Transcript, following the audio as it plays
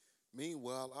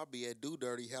Meanwhile, I'll be at Do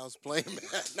Dirty House playing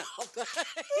Madden all day.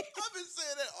 I've been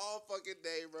saying that all fucking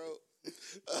day, bro.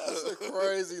 That's a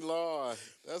crazy line.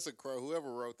 That's a crow.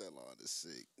 Whoever wrote that line is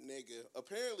sick. Nigga,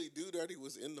 apparently Do Dirty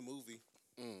was in the movie.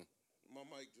 Mm. My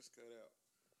mic just cut out.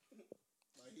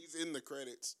 Like, he's in the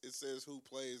credits. It says who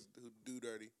plays who Do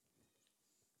Dirty.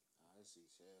 I see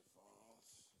Chad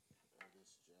Falls.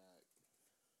 Curtis Jack.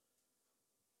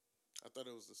 I thought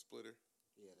it was the Splitter.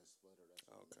 Yeah, the Splitter.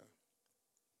 That's Okay.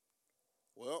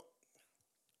 Well,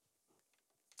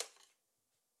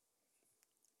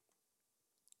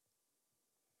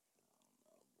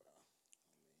 they lasted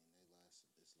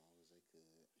as long as they could.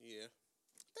 yeah.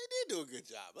 They did do a good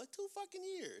job. Like 2 fucking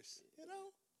years, you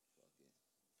know? Fuck it.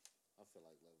 I feel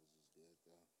like Levels is good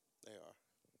though. They are.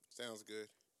 Sounds good.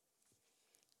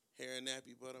 Hair and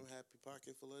nappy, but I'm happy.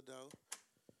 Pocket full of dough.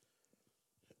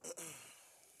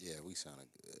 Yeah, we sounded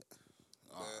good.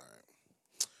 All Yeah. right.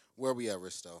 Where we at,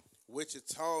 Risto? What you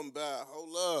talking about?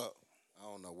 Hold up. I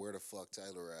don't know where the fuck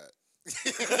Taylor at.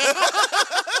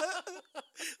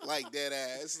 Like that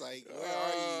ass. Like, where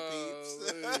are you,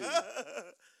 peeps?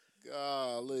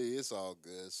 Golly, it's all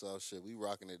good. So shit, we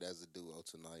rocking it as a duo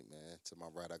tonight, man. To my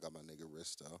right, I got my nigga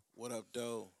Risto. What up,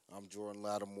 though? I'm Jordan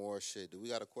Lattimore. Shit, do we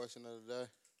got a question of the day?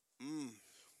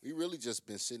 We really just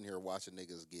been sitting here watching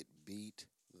niggas get beat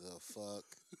the fuck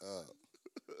up.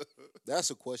 That's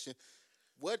a question.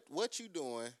 What you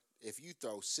doing if you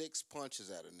throw 6 punches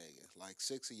at a nigga, like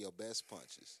 6 of your best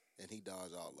punches, and he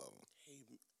dodge all of them?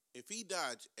 If he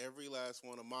dodged every last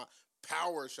one of my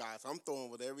power shots, I'm throwing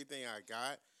with everything I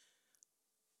got.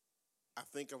 I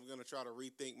think I'm going to try to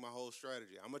rethink my whole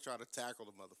strategy. I'm going to try to tackle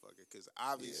the motherfucker because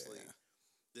obviously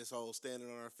this whole standing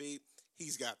on our feet,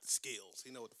 he's got the skills.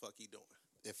 He know what the fuck he doing.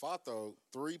 If I throw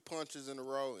 3 punches in a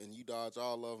row and you dodge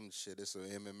all of them, shit, it's an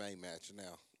MMA match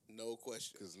now. No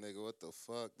question. Because, nigga, what the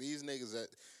fuck? These niggas,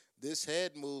 this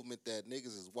head movement that niggas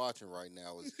is watching right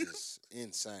now is just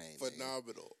insane.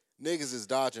 Phenomenal. Niggas is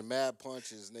dodging mad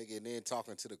punches, nigga, and then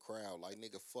talking to the crowd. Like,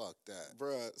 nigga, fuck that.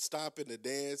 Bruh, stopping the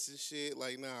dance and shit.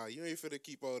 Like, nah, you ain't finna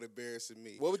keep on embarrassing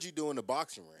me. What would you do in the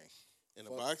boxing ring? In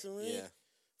the boxing ring? Yeah.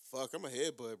 Fuck, I'm a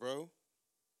headbutt, bro.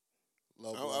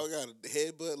 Low blow. I got a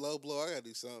headbutt, low blow. I gotta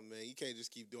do something, man. You can't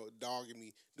just keep dogging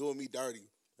me, doing me dirty.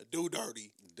 Do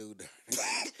dirty. Do dirty.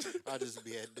 I just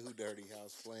be at Do Dirty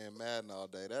House playing Madden all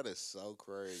day. That is so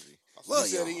crazy. I love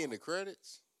you said y'all. he in the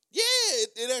credits? Yeah,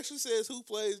 it actually says who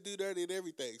plays Do Dirty and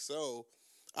everything. So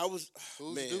I was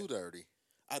Who's Do Dirty?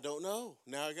 I don't know.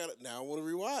 Now I want to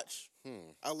rewatch.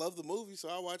 I love the movie, so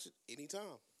I watch it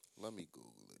anytime. Let me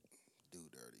Google it. Do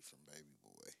Dirty from Baby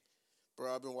Boy.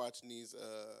 Bro, I've been watching these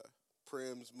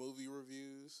Prim's movie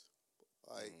reviews.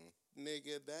 Like,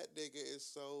 nigga, that nigga is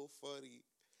so funny.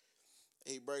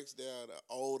 He breaks down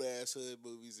old ass hood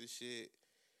movies and shit,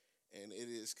 and it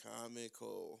is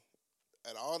comical.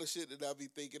 And all the shit that I be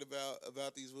thinking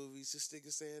about these movies, this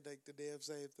nigga saying like the damn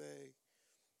same thing.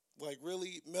 Like,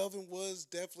 really, Melvin was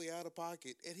definitely out of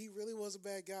pocket, and he really was a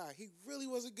bad guy. He really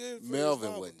wasn't good for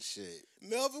Melvin wasn't shit.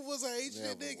 Melvin was an ain't shit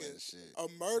Melvin nigga. wasn't shit. A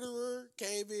murderer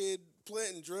came in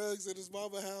planting drugs at his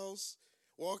mama house,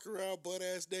 walking around butt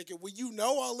ass naked. Well, you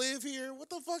know I live here.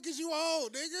 What the fuck is you on,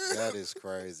 nigga? That is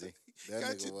crazy. That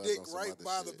Got nigga your was dick on some right other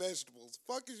by shit. the vegetables.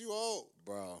 Fuck is you on?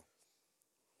 Bro.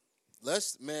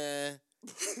 Man.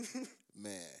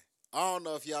 I don't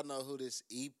know if y'all know who this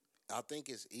I think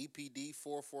it's EPD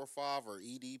 445 or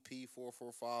EDP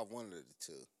 445, one of the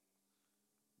two.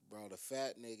 Bro, the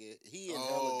fat nigga, he in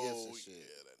hella gifts and shit.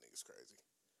 Yeah, that nigga's crazy.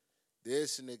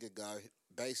 This nigga got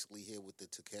basically hit with the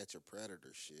To Catch a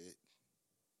Predator shit.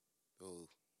 Ooh.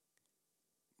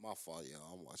 My fault,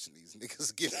 y'all. I'm watching these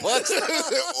niggas get punched.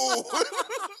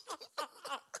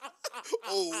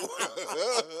 Ooh.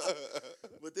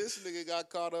 But this nigga got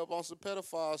caught up on some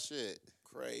pedophile shit.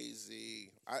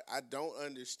 Crazy. I don't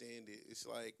understand it. It's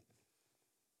like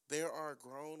there are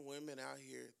grown women out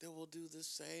here that will do the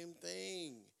same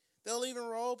thing. They'll even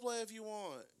role play if you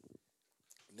want.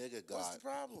 What's the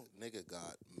problem? Nigga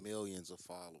got millions of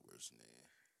followers, man.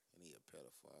 And he a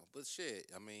pedophile. But shit,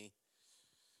 I mean,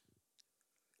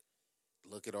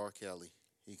 look at R. Kelly.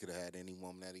 He could have had any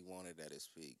woman that he wanted at his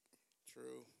peak.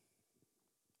 True.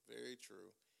 Very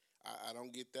true. I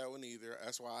don't get that one either.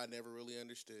 That's why I never really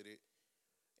understood it.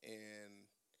 And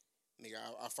nigga,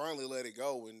 I finally let it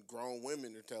go when grown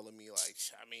women are telling me like,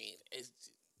 I mean, it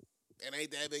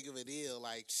ain't that big of a deal.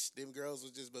 Like, them girls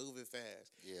was just moving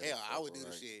fast. Yeah, hell, I would right. do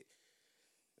the shit.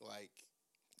 Like,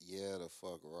 yeah, the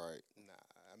fuck right. Nah,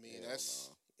 I mean, Hell that's,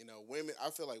 women,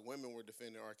 I feel like women were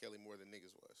defending R. Kelly more than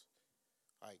niggas was.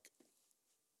 Like,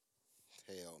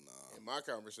 hell no. in my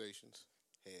conversations.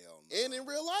 Hell no. And in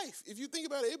real life, if you think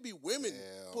about it, it'd be women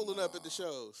Hell pulling up at the nah.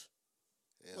 shows.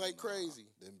 Hell Like nah. crazy.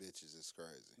 Them bitches is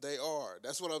crazy. They are.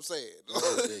 That's what I'm saying.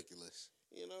 That's ridiculous.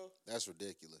 You know? That's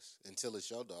ridiculous. Until it's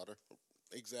your daughter.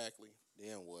 Exactly.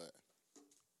 Then what?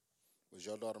 Was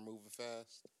your daughter moving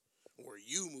fast? Or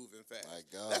you moving fast. My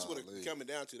God. That's what it's coming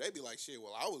down to. They be like, shit,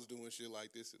 well, I was doing shit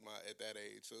like this at that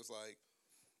age. So it's like,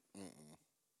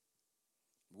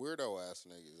 weirdo ass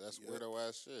niggas. That's Yep. weirdo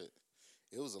ass shit.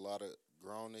 It was a lot of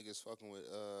grown niggas fucking with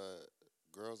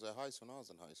girls at high school when I was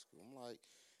in high school. I'm like,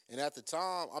 and at the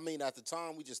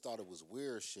time, we just thought it was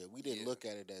weird shit. We didn't look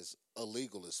at it as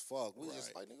illegal as fuck. We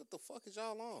just like, nigga, what the fuck is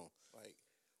y'all on? like,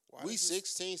 why We is this-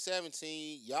 16,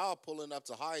 17, y'all pulling up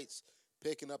to Heights,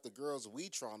 picking up the girls we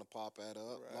trying to pop at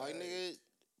up. Like, Right. nigga,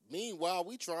 meanwhile,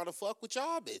 we trying to fuck with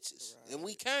y'all bitches. And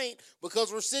we can't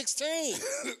because we're 16.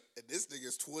 And this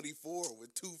nigga's 24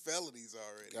 with 2 felonies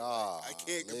already. God, I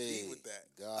can't compete with that.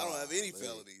 I don't have any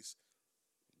felonies.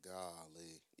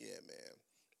 Golly. Yeah, man.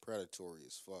 Predatory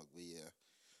as fuck, but yeah.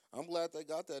 I'm glad they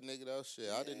got that nigga though. Shit,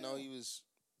 I didn't know he was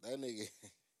that nigga.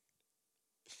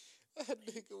 That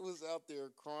nigga was out there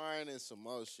crying and some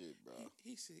more shit, bro.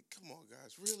 He said, "Come on,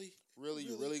 guys, really? Really,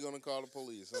 you really gonna call the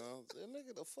police, huh? That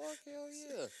nigga, the fuck, hell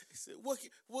yeah. He said, what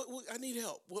I need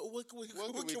help. What can we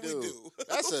What do?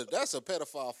 That's a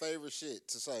pedophile favorite shit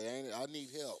to say, ain't it? I need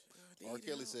help. R.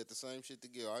 Kelly help. said the same shit to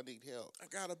Gil. I need help. I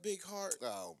got a big heart.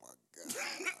 Oh my god.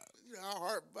 You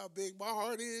know how big my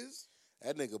heart is?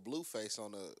 That nigga Blueface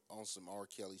on some R.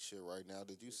 Kelly shit right now.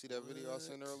 Did you see that video I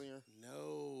sent earlier?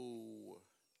 No.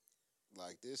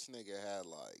 Like, this nigga had,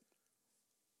 like,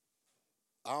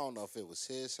 I don't know if it was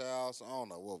his house. I don't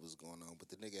know what was going on, but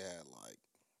the nigga had, like,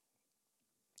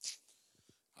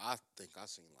 I think I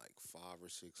seen, like, 5 or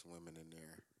 6 women in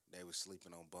there. They was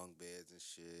sleeping on bunk beds and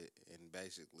shit, and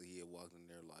basically he had walked in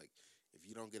there like, if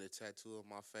you don't get a tattoo of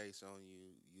my face on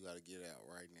you, you got to get out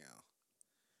right now.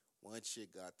 One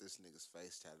chick got this nigga's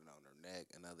face tatted on her neck.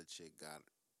 Another chick got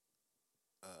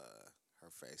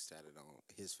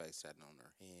his face tatted on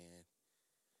her hand.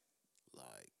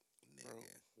 Like, nigga.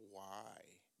 Bro, why?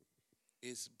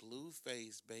 It's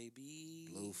Blueface, baby.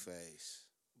 Blueface.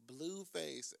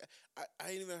 I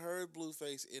ain't even heard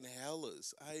Blueface in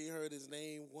Hellas. I ain't heard his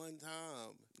name one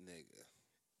time. Nigga.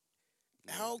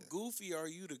 How goofy are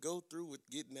you to go through with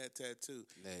getting that tattoo?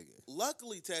 Nigga.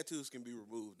 Luckily, tattoos can be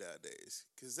removed nowadays,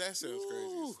 because that sounds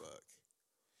crazy as fuck.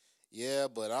 Yeah,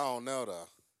 but I don't know, though.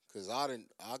 Because I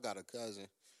got a cousin.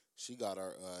 She got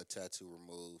her tattoo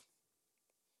removed.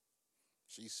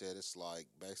 She said it's like,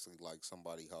 basically like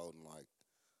somebody holding like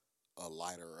a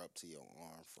lighter up to your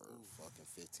arm for fucking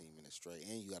 15 minutes straight.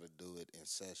 And you got to do it in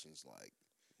sessions, like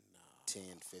 10,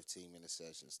 15-minute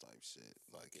sessions type shit.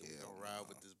 Like, hell gonna ride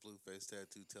with this Blueface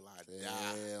tattoo till I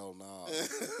die. Hell no.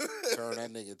 Turn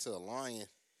that nigga to a lion.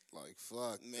 Like,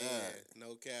 fuck, Man, that.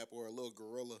 no cap, or a little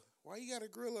gorilla. Why you got a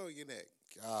gorilla on your neck?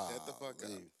 God. Shut the fuck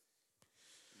up.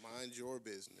 Mind your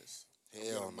business.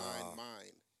 Hell no. Mind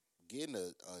mine. Getting a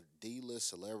D-list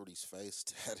celebrity's face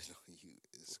tatted on you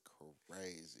is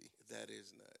crazy. That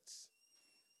is nuts.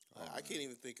 Oh, I can't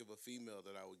even think of a female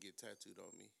that I would get tattooed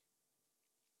on me.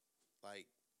 Like,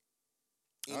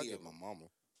 I'll any get of my them. mama.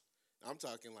 I'm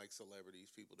talking like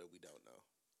celebrities, people that we don't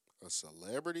know. A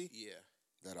celebrity Yeah,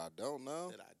 that I don't know?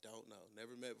 that I don't know.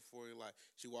 Never met before in life.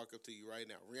 She walk up to you right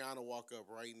now. Rihanna walk up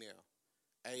right now.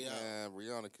 Hey, Man,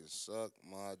 Rihanna can suck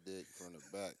my dick from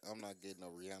the back. I'm not getting a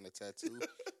Rihanna tattoo.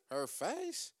 Her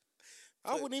face?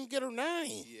 I wouldn't even get her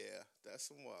name. yeah, that's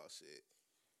some wild shit.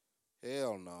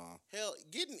 Hell no. Hell,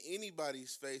 getting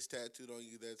anybody's face tattooed on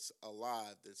you that's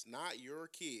alive, that's not your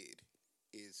kid,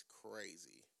 is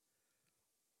crazy.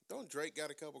 Don't Drake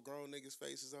got a couple grown niggas'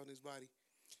 faces on his body?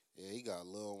 Yeah, he got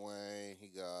Lil Wayne.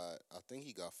 I think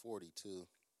he got 40 too.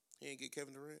 He ain't get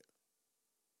Kevin Durant?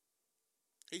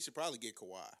 He should probably get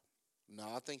Kawhi. No,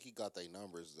 I think he got their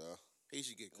numbers though. He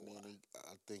should get And Kawhi. then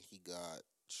I think he got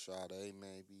Sade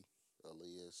maybe.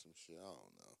 Aaliyah, some shit. I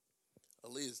don't know.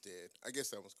 Aaliyah's dead. I guess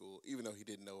that was cool. Even though he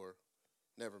didn't know her,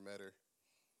 never met her.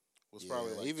 Was Yeah,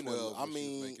 probably like even 12 though- I when she was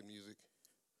mean- making music.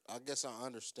 I guess I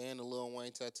understand the Lil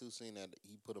Wayne tattoo scene that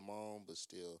he put him on, but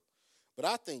still. But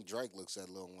I think Drake looks at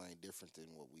Lil Wayne different than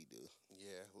what we do.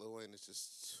 Yeah, Lil Wayne is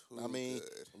just too I mean,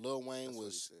 good. Lil Wayne That's what he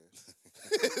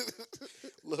was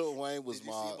said. Lil Wayne was Did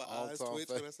you my see my eyes all-time twitch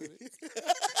when I said favorite.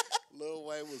 it? Lil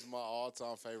Wayne was my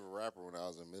all-time favorite rapper when I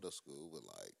was in middle school. But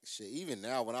like shit, even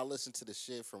now when I listen to the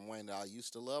shit from Wayne that I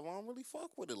used to love, I don't really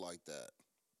fuck with it like that.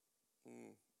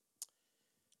 Mm.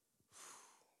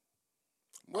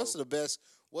 What's the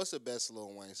best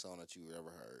Lil Wayne song that you ever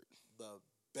heard? The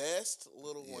best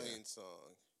Lil Yeah. Wayne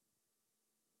song.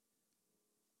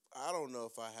 I don't know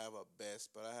if I have a best,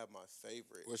 but I have my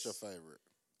favorites. What's your favorite?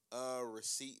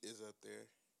 Receipt is up there.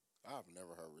 I've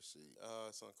never heard Receipt.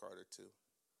 It's on Carter too.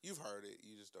 You've heard it,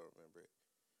 you just don't remember it.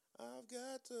 I've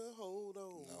got to hold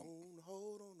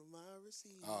on to my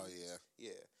receipt. Oh yeah,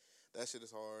 Yeah, that shit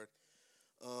is hard.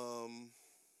 Let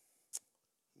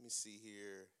me see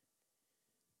here.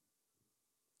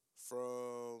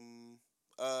 From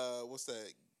what's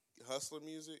that? Hustler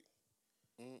music.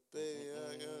 Baby,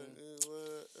 I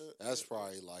got that's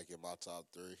probably like in my top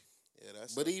 3. Yeah,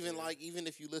 that's. But up even there. even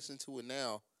if you listen to it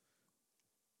now,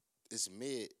 it's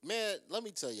mid. Man, let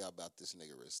me tell y'all about this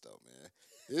nigga Risto, man.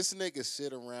 This nigga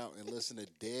sit around and listen to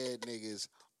dead niggas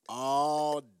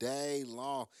all day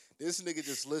long. This nigga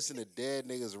just listen to dead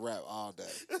niggas rap all day.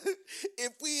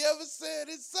 If we ever said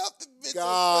it's something, bitch,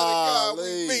 Golly.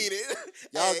 we mean it.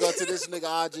 Y'all Hey. go to this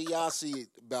nigga IG, y'all see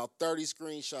about 30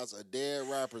 screenshots of dead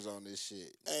rappers on this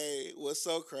shit. Hey, what's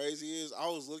so crazy is I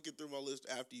was looking through my list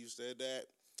after you said that,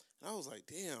 and I was like,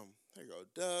 damn, there go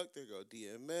Duck, there go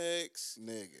DMX,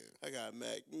 Nigga. I got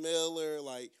Mac Miller,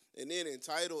 like, and then in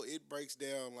title it breaks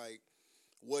down like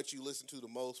what you listen to the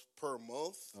most per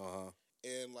month.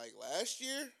 And like last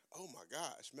year, oh my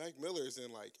gosh, Mac Miller is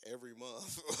in like every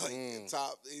month. Like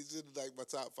he's in like my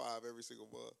top 5 every single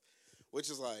month. Which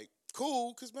is like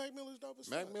cool, because Mac Miller's dope as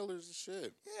fuck. Mac Miller's the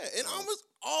shit. Yeah, and almost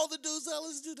all the dudes I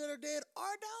listen to that are dead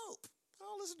are dope. I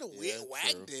don't listen to weird,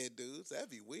 whack true. dead dudes. That'd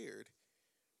be weird.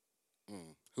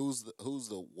 Who's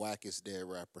the wackest dead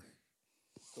rapper?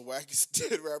 The wackest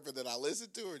dead rapper that I listen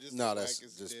to, or just No, the that's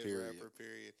wackest just dead period. rapper,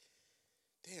 period?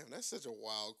 Damn, that's such a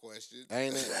wild question.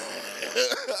 Ain't it?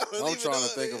 I'm trying to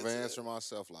think of an answer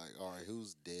myself. Like, all right,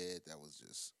 who's dead that was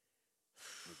just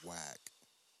whack?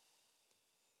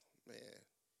 Man,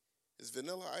 is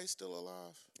Vanilla Ice still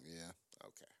alive? Yeah.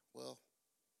 Okay, well,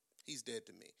 he's dead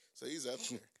to me, so he's up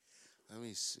there. Let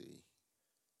me see.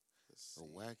 Let's The see.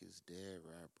 wackest dead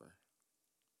rapper.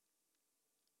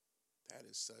 That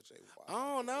is such a wild.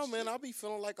 I don't know, man. question. I be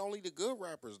feeling like only the good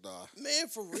rappers die. Man,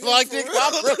 for real. Like, for nigga, real.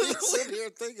 I'm really sitting here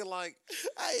thinking like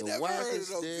I ain't the never heard of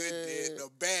wackest no good dead, dead- no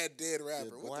bad dead rapper.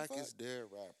 the What the fuck? wackest dead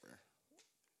rapper.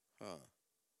 Huh.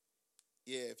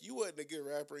 Yeah, if you wasn't a good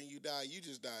rapper and you died, you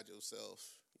just died yourself.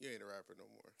 You ain't a rapper no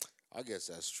more. I guess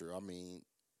that's true. I mean,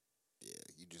 yeah,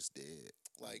 you just dead.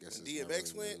 I Like, guess when it's not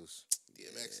DMX really went, news.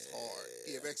 DMX is hard.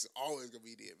 Yeah. DMX is always gonna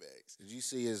be DMX. Did you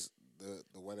see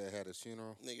the way they had his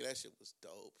funeral? Nigga, that shit was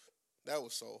dope. That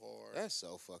was so hard. That's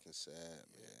so fucking sad,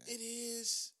 man. It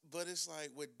is, but it's like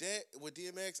with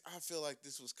DMX, I feel like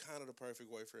this was kind of the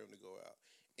perfect way for him to go out.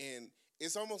 And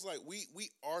it's almost like we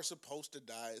are supposed to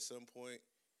die at some point.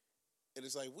 And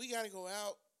it's like, we got to go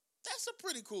out. That's a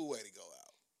pretty cool way to go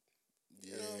out.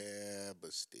 You know? Yeah,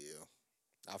 but still,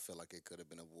 I feel like it could have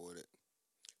been avoided.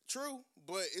 True,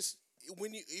 but it's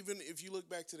when you, even if you look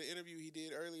back to the interview he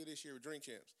did earlier this year with Drink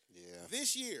Champs. Yeah,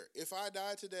 This year, if I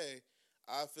died today,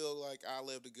 I feel like I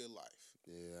lived a good life.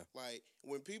 yeah. Like,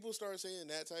 when people start saying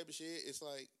that type of shit, it's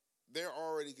like they're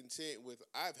already content with,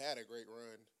 I've had a great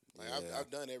run. Like, Yeah. I've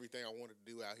done everything I wanted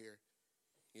to do out here,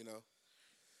 you know?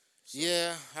 So,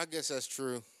 Yeah, I guess that's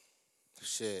true.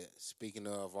 Shit. Speaking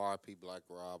of RP Black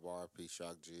Rob, RP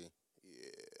Shock G. yeah,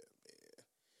 man.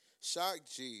 Shock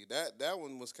G, that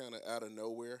one was kind of out of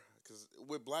nowhere. Because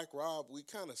with Black Rob, we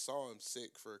kind of saw him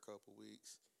sick for a couple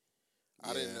weeks.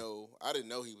 I didn't Yeah.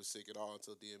 know he was sick at all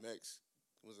until DMX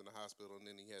was in the hospital, and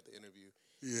then he had the interview.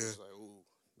 I Yeah. was like, ooh,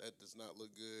 that does not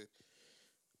look good.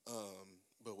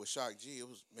 But with Shock G, it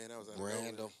was, man, that was out of nowhere.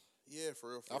 Random. Yeah,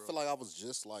 for real. I feel like I was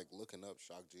just like looking up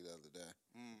Shock G the other day.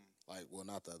 Mm, Like, well,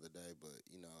 not the other day, but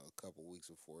you know, a couple weeks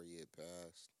before he had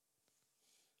passed.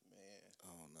 man,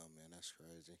 I don't know, man. That's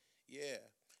crazy. yeah.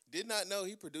 Did not know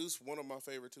he produced one of my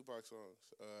favorite Tupac songs,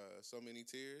 So Many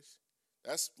Tears.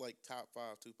 That's like top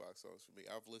 5 Tupac songs for me.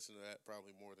 I've listened to that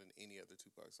probably more than any other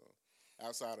Tupac song.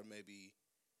 Outside of maybe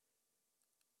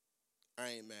I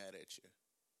Ain't Mad at You.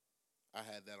 I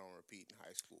had that on repeat in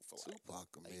high school for like Tupac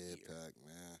a a year. mid-pack,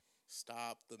 man.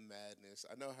 Stop the madness.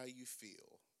 I know how you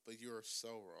feel, but you're so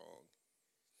wrong.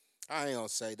 I ain't gonna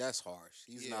say that's harsh.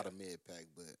 He's not Yeah. a mid-pack,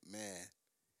 but man,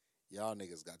 y'all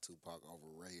niggas got Tupac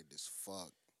overrated as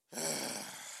fuck.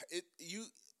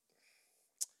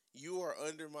 You are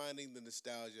undermining the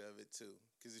nostalgia of it too.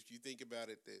 Because if you think about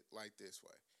it like this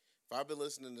way, if I've been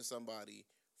listening to somebody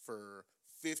for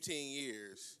 15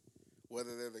 years,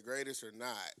 whether they're the greatest or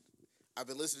not, I've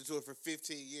been listening to it for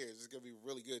 15 years. It's gonna be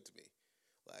really good to me.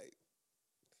 Like,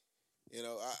 you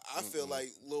know, I feel like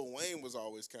Lil Wayne was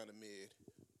always kind of mid.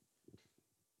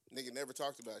 Nigga never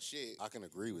talked about shit. I can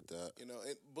agree with that. You know,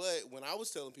 but when I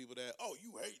was telling people that, oh,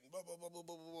 you hating, blah, blah, blah, blah,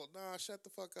 blah, blah, nah, shut the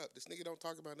fuck up. This nigga don't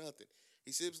talk about nothing.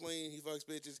 He sips lean, he fucks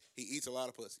bitches, he eats a lot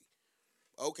of pussy.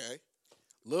 Okay.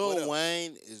 Lil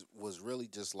Wayne was really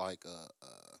just like a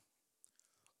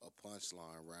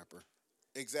punchline rapper.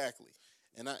 Exactly.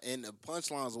 And the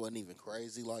punchlines wasn't even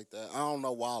crazy like that. I don't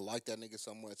know why I like that nigga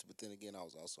so much, but then again, I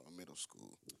was also in middle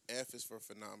school. F is for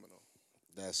phenomenal.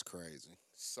 That's crazy.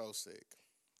 So sick.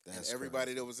 That's and everybody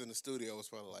crazy. that was in the studio was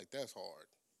probably like, that's hard.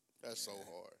 That's so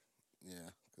hard.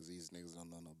 Yeah, because these niggas don't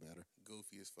know no better.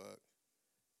 Goofy as fuck.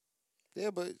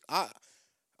 Yeah, but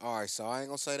all right, so I ain't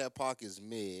gonna say that Pac is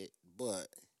mid, but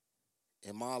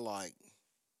in my like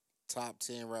top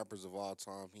 10 rappers of all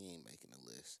time, he ain't making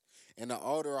the list. And the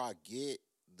older I get,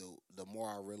 the more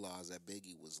I realize that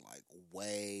Biggie was like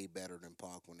way better than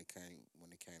Pac when it came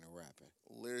to rapping.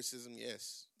 Lyricism,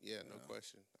 yes. Yeah, no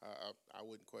question. I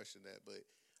wouldn't question that, but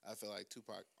I feel like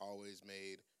Tupac always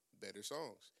made better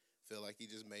songs. Feel like he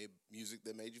just made music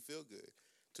that made you feel good.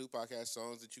 Tupac has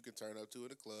songs that you can turn up to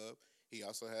in a club. He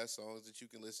also has songs that you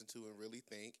can listen to and really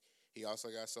think. He also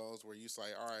got songs where you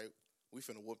like, all right, we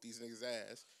finna whoop these niggas'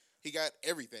 ass. He got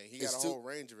everything. He got a whole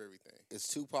range of everything. Is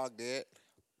Tupac dead?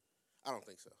 I don't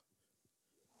think so.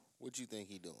 What you think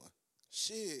he doing?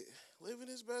 Shit, living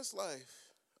his best life.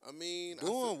 I mean,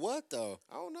 doing what though?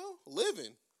 I don't know.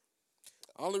 Living.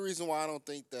 Only reason why I don't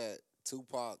think that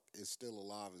Tupac is still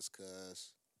alive is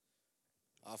because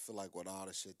I feel like with all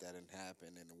the shit that didn't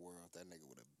happen in the world, that nigga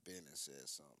would have been and said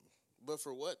something. But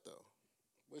for what though?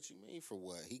 What you mean for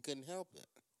what? He couldn't help it.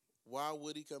 Why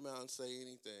would he come out and say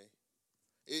anything?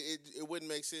 It wouldn't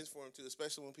make sense for him to,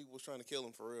 especially when people was trying to kill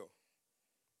him for real.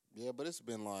 Yeah, but it's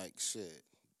been like shit.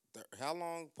 How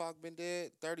long Pac been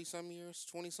dead? 30-some years?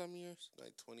 20-some years?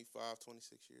 Like 25,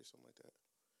 26 years, something like that.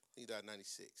 He died in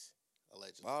 96,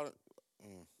 allegedly.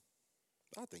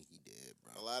 I think he did,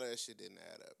 bro. A lot of that shit didn't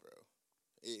add up, bro.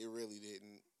 It really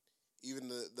didn't. Even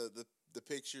the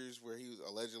pictures where he was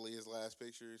allegedly his last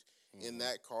pictures in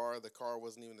that car, the car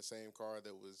wasn't even the same car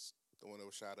that was the one that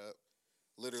was shot up.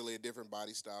 Literally a different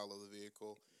body style of the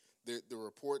vehicle. The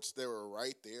reports that were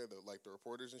right there, the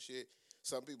reporters and shit.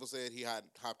 Some people said he had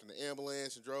hopped in the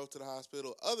ambulance and drove to the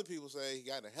hospital. Other people say he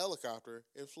got in a helicopter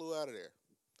and flew out of there.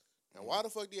 Now, why the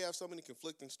fuck do you have so many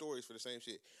conflicting stories for the same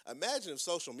shit? Imagine if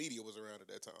social media was around at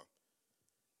that time.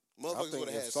 Motherfuckers would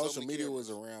have had social media cameras.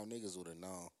 was around, niggas would have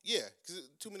known. Yeah, because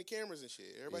too many cameras and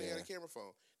shit. Everybody had a camera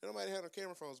phone. Nobody had no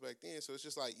camera phones back then, so it's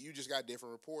just like you just got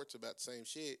different reports about the same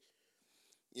shit.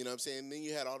 You know what I'm saying? And then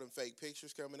you had all them fake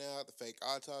pictures coming out, the fake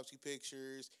autopsy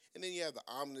pictures, and then you have the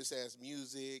ominous-ass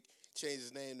music, changed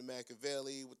his name to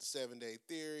Machiavelli with the 7-day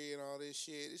theory and all this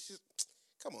shit. It's just,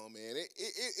 come on, man.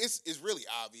 It's really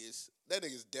obvious. That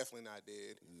nigga's definitely not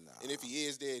dead. Nah. And if he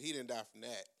is dead, he didn't die from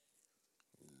that.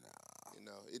 Nah. You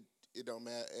know, it don't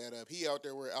add up. He out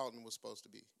there where Alton was supposed to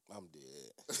be. I'm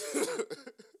dead.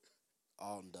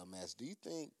 Alton, dumbass. Do you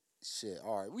think... Shit,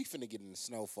 all right, we finna get into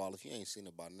Snowfall. If you ain't seen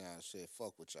it by now, shit,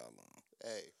 fuck with y'all on.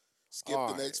 Hey, skip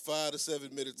all the next 5 to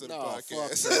 7 minutes of the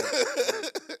podcast.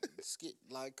 Fuck skip,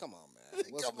 like, come on, man.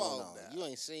 What's come going on now. You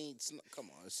ain't seen, come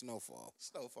on, it's Snowfall.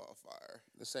 Snowfall fire.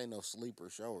 This ain't no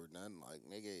sleeper show or nothing. Like,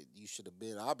 nigga, you should have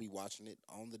been. I'll be watching it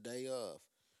on the day of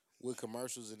with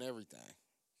commercials and everything.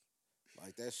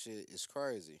 Like, that shit is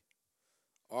crazy.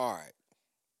 All right.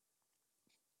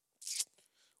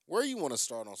 Where you want to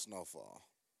start on Snowfall?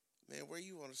 Man, where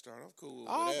you want to start? I'm cool with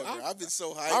whatever. I've been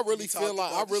so hyped. I really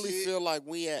feel like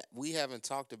we haven't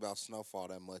talked about Snowfall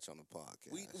that much on the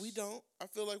podcast. We don't. I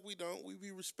feel like we don't. We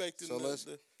be respecting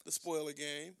the spoiler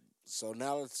game. So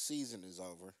now that the season is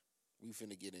over, we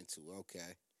finna get into it.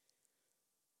 Okay.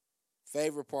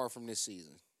 Favorite part from this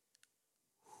season?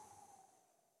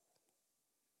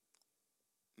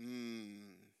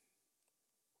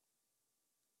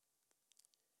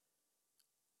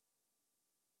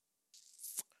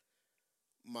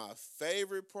 My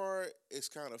favorite part is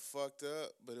kind of fucked up,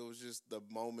 but it was just the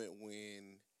moment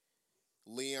when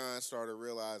Leon started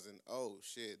realizing, oh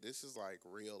shit, this is like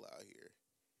real out here.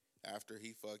 After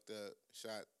he fucked up,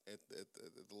 shot at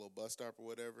the little bus stop or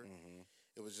whatever,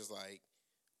 it was just like,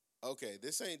 okay,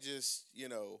 this ain't just,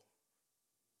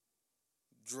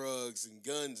 drugs and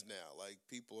guns now. Like,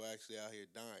 people actually out here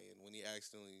dying. When he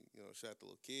accidentally, shot the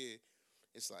little kid,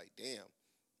 it's like, damn.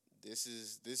 This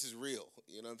is real.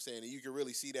 You know what I'm saying? And you can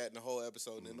really see that in the whole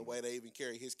episode. And in the way they even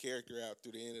carry his character out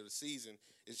through the end of the season,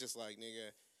 it's just like,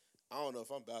 nigga, I don't know if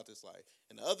I'm about this life.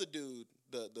 And the other dude,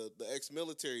 the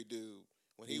ex-military dude,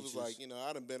 when he was like,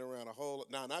 I done been around a whole...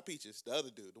 Nah, not Peaches. The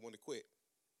other dude, the one that quit.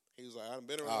 He was like, I done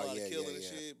been around a lot of killing and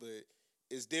shit, but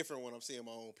it's different when I'm seeing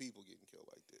my own people getting killed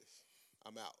like this.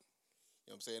 I'm out.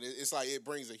 know what I'm saying? It's like it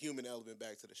brings a human element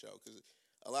back to the show because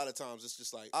a lot of times it's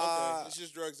just like, okay, it's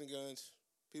just drugs and guns,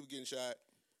 people getting shot.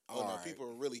 Oh, no, people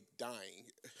are really dying.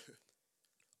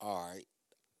 All right.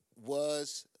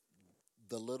 Was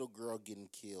the little girl getting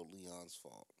killed Leon's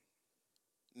fault?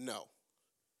 No.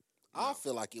 I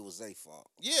feel like it was their fault.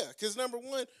 Yeah, because number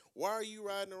one, why are you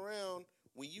riding around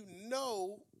when you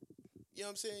know what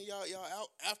I'm saying, y'all out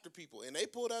after people, and they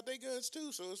pulled out their guns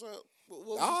too. So it's like, what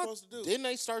was you supposed to do? Didn't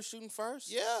they start shooting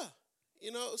first? Yeah,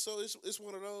 so it's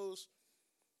one of those.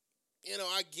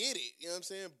 I get it. You know what I'm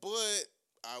saying, but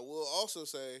I will also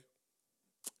say,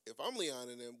 if I'm Leon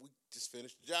and them, we just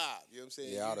finish the job. You know what I'm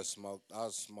saying? Yeah, I'd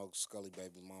have smoked Scully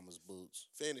baby mama's boots.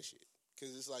 Finish it,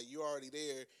 because it's like you already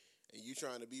there, and you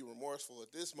trying to be remorseful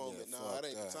at this moment. Yeah, it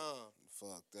ain't the time.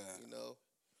 Fuck that.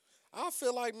 I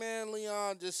feel like, man,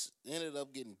 Leon just ended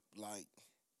up getting, like,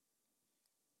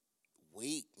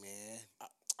 weak, man.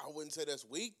 I wouldn't say that's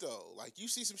weak, though. Like, you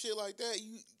see some shit like that,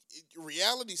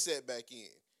 reality set back in.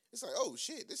 It's like, oh,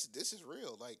 shit, this is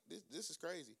real. Like, this is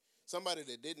crazy. Somebody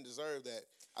that didn't deserve that.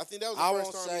 I think that was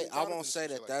the first time. I won't say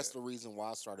that that's the reason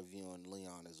why I started viewing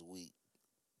Leon as weak.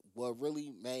 What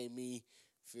really made me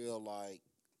feel like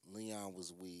Leon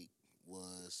was weak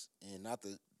was, and not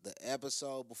the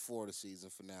episode before the season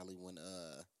finale when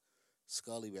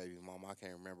Scully baby mama, I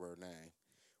can't remember her name,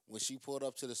 when she pulled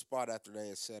up to the spot after they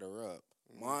had set her up.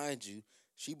 Mm-hmm. Mind you,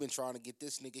 she been trying to get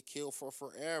this nigga killed for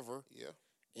forever. Yeah.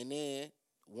 And then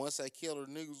once they killed her,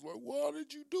 niggas like, why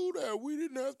did you do that? We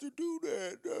didn't have to do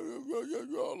that.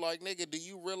 Like, nigga, do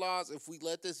you realize if we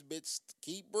let this bitch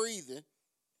keep breathing,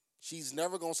 she's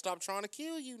never gonna stop trying to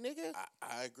kill you, nigga?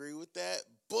 I agree with that,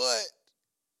 but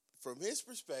from his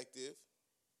perspective,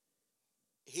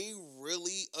 he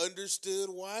really understood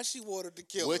why she wanted to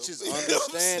kill him. Which is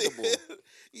understandable.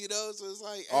 So it's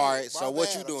like, all right, so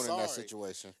what you doing in that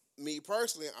situation? Me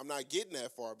personally, I'm not getting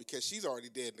that far because she's already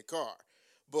dead in the car.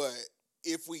 But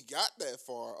if we got that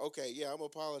far, okay, yeah, I'm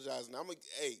apologizing.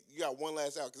 Hey, you got one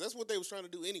last out, because that's what they was trying to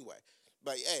do anyway.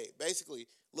 But, hey, basically,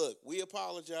 look, we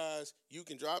apologize. You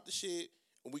can drop the shit,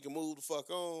 and we can move the fuck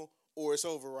on, or it's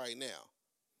over right now.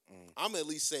 I'm at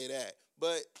least say that.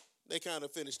 But they kind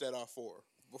of finished that off for her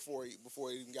before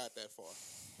he even got that far,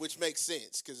 which makes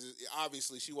sense, because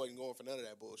obviously she wasn't going for none of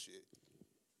that bullshit.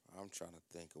 I'm trying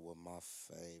to think of what my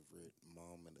favorite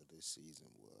moment of this season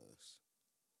was.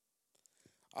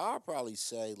 I'll probably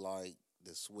say, like,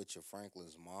 the switch of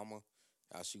Franklin's mama,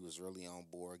 how she was really on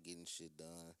board getting shit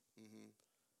done. Mm-hmm.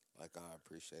 Like, I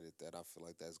appreciated that. I feel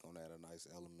like that's going to add a nice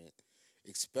element,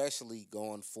 especially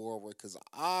going forward, because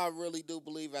I really do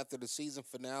believe after the season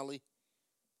finale,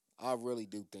 I really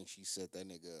do think she set that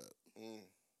nigga up. Damn,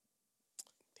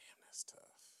 that's tough.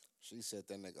 She set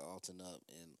that nigga Alton up,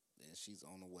 and she's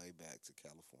on the way back to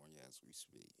California as we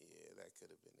speak. Yeah, that could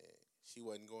have been it. She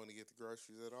wasn't going to get the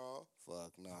groceries at all?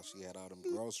 Fuck no, she had all them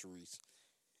groceries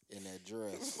in that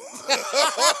dress.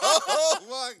 Oh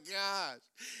my gosh.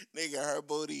 Nigga, her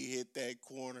booty hit that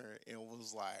corner and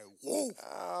was like, whoa.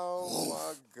 Oh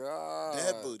my God.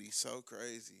 That booty's so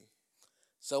crazy.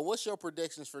 So what's your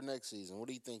predictions for next season? What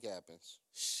do you think happens?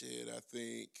 Shit, I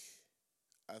think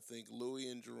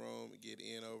Louis and Jerome get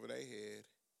in over their head.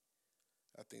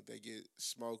 I think they get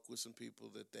smoked with some people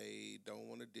that they don't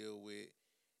want to deal with,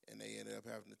 and they ended up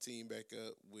having to team back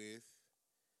up with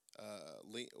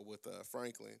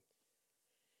Franklin.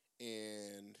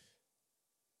 And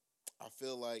I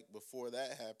feel like before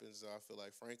that happens, I feel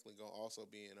like Franklin gonna also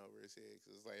be in over his head,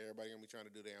 because it's like everybody gonna be trying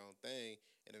to do their own thing,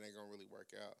 and then they're gonna really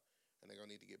work out, and they're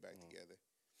gonna need to get back together.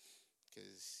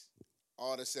 Because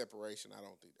all the separation, I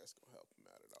don't think that's gonna help him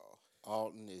out at all.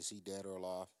 Alton, is he dead or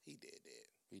alive? He dead.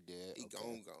 He dead. He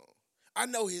okay. gone. I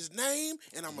know his name,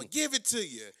 and I'm gonna give it to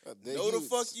you. No, the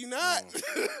fuck you not.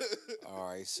 All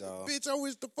right, so bitch, I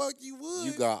wish the fuck you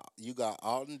would. You got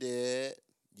Alton dead.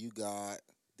 You got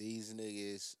these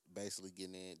niggas basically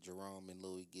getting in. Jerome and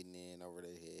Louis getting in over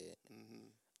their head.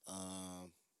 Mm-hmm.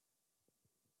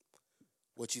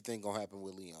 What you think gonna happen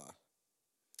with Leon?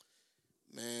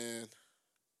 Man,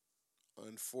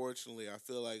 unfortunately, I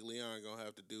feel like Leon gonna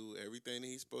have to do everything that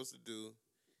he's supposed to do,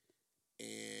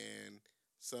 and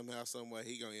somehow, someway,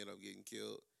 he gonna end up getting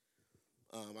killed.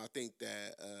 I think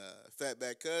that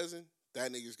Fatback Cousin,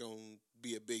 that nigga's gonna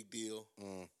be a big deal.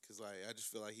 Cause like I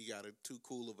just feel like he got too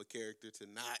cool of a character to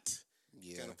not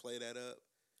kind of play that up.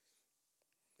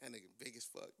 That nigga big as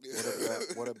fuck,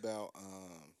 dude. What about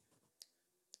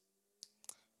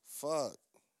fuck.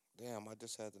 Damn, I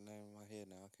just had the name in my head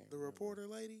now. I can't remember. The reporter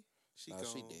lady? She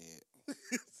dead.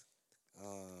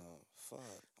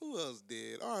 Fuck. Who else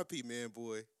did? R.I.P. Man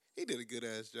Boy. He did a good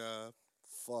ass job.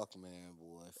 fuck Man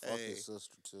Boy. Fuck Hey. his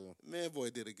sister too. Man Boy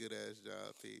did a good ass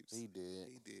job, peeps. He did.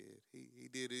 He did. He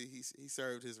did it. He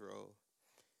served his role.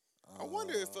 I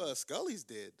wonder if Scully's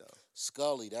dead though.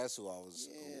 Scully, that's who I was.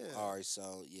 Yeah. All right,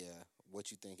 so yeah,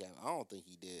 what you think happened? I don't think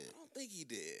he did. I don't think he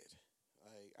did.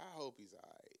 Like, I hope he's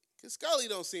alright. Cause Scully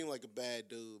don't seem like a bad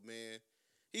dude, man.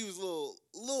 He was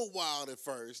a little wild at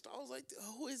first. I was like,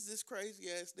 who is this crazy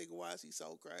ass nigga? Why is he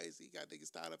so crazy? He got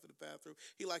niggas tied up in the bathroom.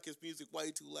 He like his music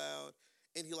way too loud,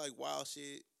 and he like wild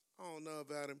shit. I don't know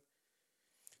about him.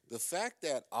 The fact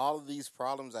that all of these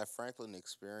problems that Franklin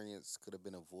experienced could have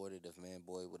been avoided if Man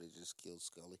Boy would have just killed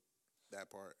Scully. That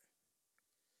part.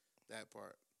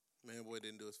 Man Boy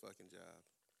didn't do his fucking job.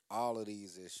 All of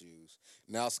these issues.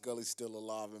 Now Scully's still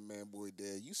alive and Man Boy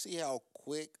dead. You see how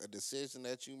quick a decision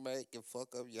that you make can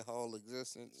fuck up your whole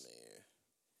existence? Man.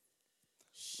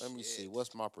 Let me see. Shit.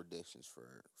 What's my predictions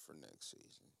for next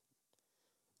season?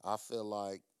 I feel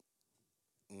like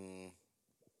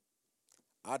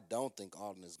I don't think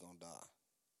Alden is gonna die.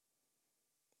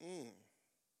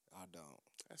 I don't.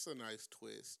 That's a nice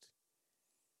twist.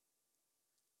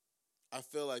 I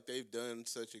feel like they've done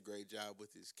such a great job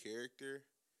with his character.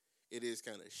 It is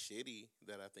kind of shitty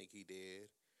that I think he did,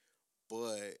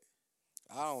 but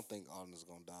I don't think Alden is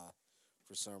gonna die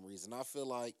for some reason. I feel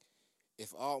like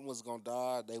if Alden was gonna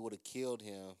die, they would have killed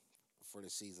him for the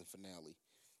season finale.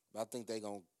 But I think they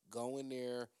gonna go in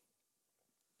there.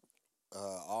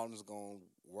 Alden's gonna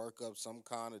work up some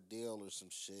kind of deal or some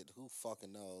shit. Who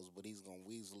fucking knows? But he's gonna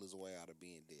weasel his way out of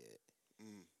being dead.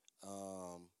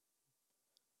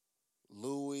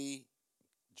 Louis,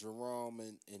 Jerome,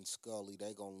 and Scully,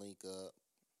 they gonna link up.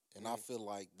 And I feel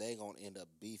like they gonna end up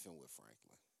beefing with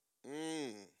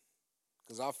Franklin.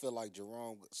 Because I feel like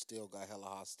Jerome still got hella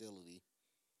hostility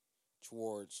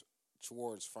towards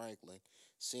Franklin,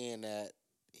 seeing that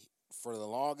for the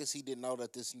longest he didn't know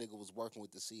that this nigga was working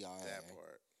with the CIA. that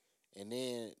part. And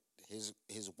then his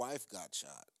wife got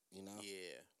shot, you know?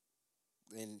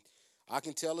 Yeah. And I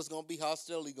can tell it's gonna be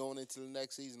hostility going into the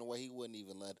next season the way he wouldn't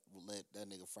even let that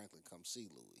nigga Franklin come see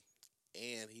Louis.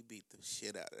 And he beat the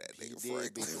shit out of that He nigga did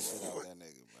Franklin. beat the shit out of that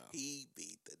nigga, bro. He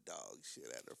beat the dog shit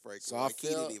out of Franklin. So Like, he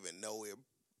didn't even know him.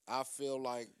 I feel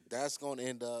like that's gonna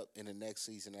end up in the next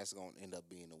season. That's gonna end up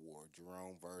being a war,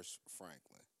 Jerome versus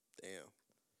Franklin. Damn.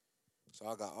 So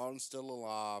I got Alden still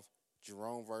alive,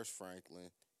 Jerome versus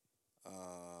Franklin.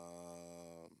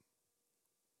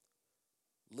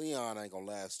 Leon ain't gonna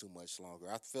last too much longer.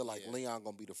 I feel like Yeah. Leon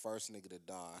gonna be the first nigga to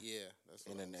die Yeah, that's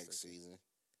what in the I was next thinking. season.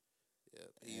 Yeah,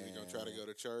 he either gonna try to go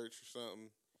to church or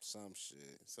something. Some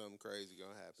shit. Something crazy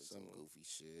gonna happen. Some to him. goofy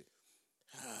shit.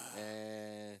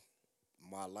 And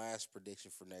my last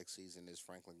prediction for next season is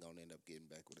Franklin gonna end up getting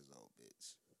back with his old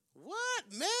bitch.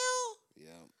 What, Mel?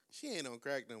 Yeah, She ain't on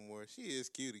crack no more. She is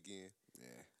cute again.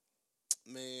 yeah.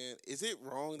 Man, is it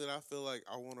wrong that I feel like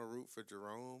I want to root for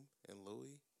Jerome and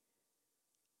Louis?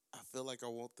 I feel like I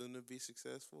want them to be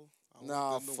successful. I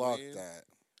Nah, want them to fuck win. that.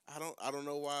 I don't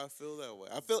know why I feel that way.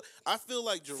 I feel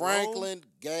like Jerome, Franklin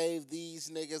gave these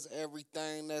niggas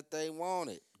everything that they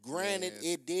wanted. Granted, Yes.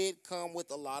 it did come with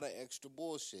a lot of extra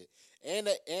bullshit. And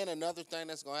another thing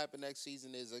that's gonna happen next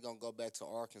season is they're gonna go back to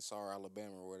Arkansas or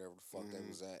Alabama or whatever the fuck they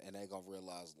was at, and they gonna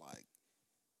realize like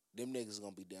them niggas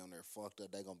gonna be down there fucked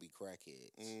up. They gonna be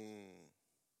crackheads.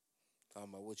 Talking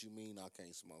about what you mean I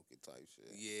can't smoke it type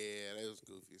shit. Yeah, that was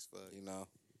goofy as fuck. You know?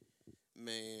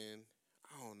 Man,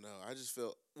 I don't know. I just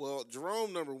felt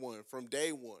Jerome number one from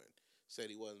day one said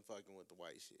he wasn't fucking with the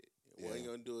white shit. He wasn't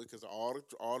gonna do it because of all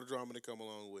the drama that come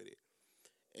along with it.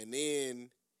 And then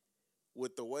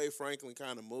with the way Franklin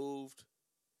kind of moved,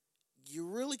 you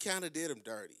really kind of did him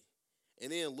dirty.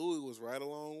 And then Louis was right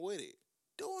along with it,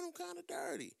 doing him kind of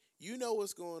dirty. You know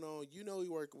what's going on. You know he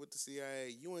working with the CIA.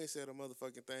 You ain't said a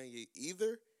motherfucking thing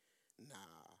either. Nah.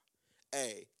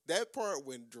 Hey, that part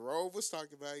when Jerome was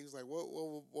talking about, he was like, "What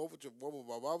would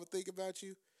my mama think about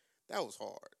you?" That was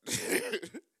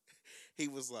hard. He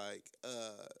was like,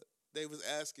 they was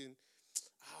asking,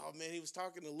 oh man, he was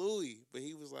talking to Louis, but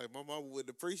he was like, my mama wouldn't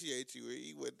appreciate you,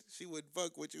 or she wouldn't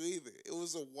fuck with you either. It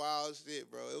was a wild shit,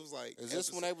 bro. It was like, Is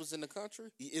this when they was in the country?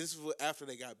 This was after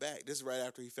they got back. This is right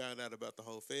after he found out about the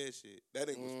whole Fed shit. That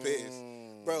nigga was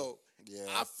pissed, bro. Yeah.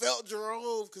 I felt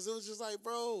Jerome because it was just like,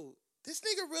 bro, this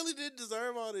nigga really didn't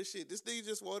deserve all this shit. This nigga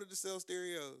just wanted to sell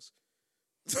stereos.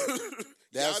 That's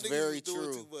Y'all niggas very was doing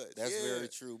true. too much. That's Yeah. very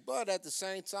true. But at the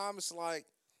same time, it's like,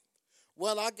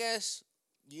 well, I guess,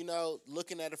 you know,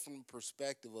 looking at it from the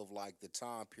perspective of like the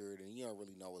time period, and you don't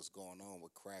really know what's going on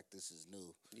with crack. This is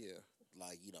new. Yeah.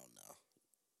 Like, you don't know.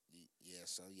 Yeah,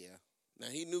 so yeah. Now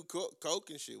he knew coke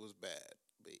and shit was bad,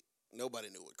 but nobody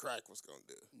knew what crack was gonna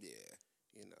do. Yeah.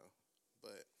 You know.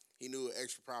 but he knew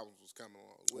extra problems was coming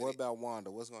along with What it. about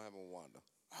Wanda? What's gonna happen with Wanda?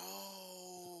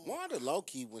 Oh, Wanda low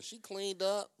key when she cleaned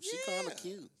up, she kind of yeah,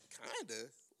 cute. kinda.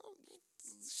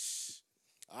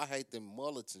 I hate them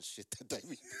mullets and shit that they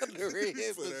be putting her in,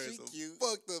 Put but her in she some cute.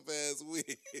 fucked up ass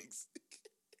wigs.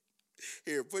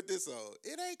 Here, put this on.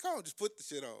 It ain't cold. Just put the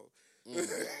shit on.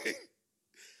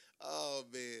 Oh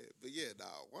man, but yeah, nah,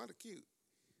 Wanda cute.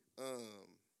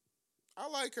 I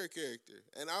like her character,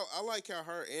 and I like how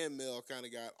her and Mel kind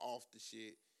of got off the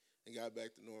shit and got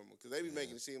back to normal. Because they be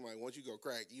making it seem like once you go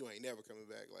crack, you ain't never coming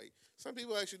back. Like some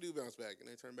people actually do bounce back and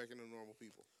they turn back into normal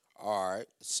people. All right.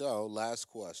 So last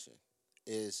question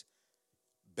is: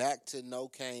 back to No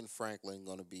Kane Franklin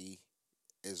going to be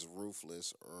as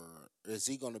ruthless, or is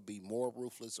he going to be more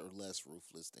ruthless or less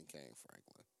ruthless than Kane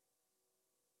Franklin?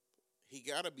 He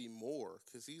got to be more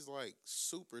because he's like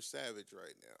super savage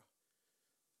right now.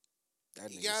 That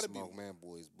He nigga gotta be smoked more. Man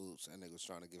Boy's boots. That nigga was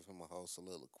trying to give him a whole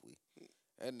soliloquy.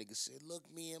 That nigga said, "Look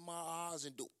me in my eyes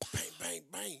and do Bang, bang,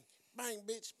 bang, bang,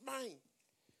 bitch, bang.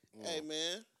 Hey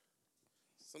man,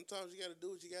 sometimes you got to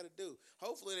do what you got to do.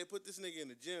 Hopefully they put this nigga in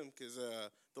the gym because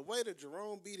the way that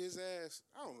Jerome beat his ass,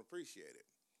 I don't appreciate it.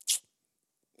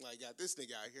 Like, got this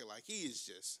nigga out here like he is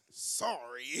just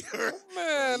sorry.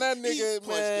 Man, that He nigga,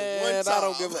 punched him one man, time.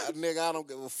 I don't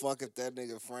give a fuck if that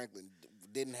nigga Franklin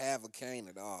didn't have a cane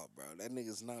at all, bro. That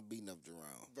nigga's not beating up Jerome.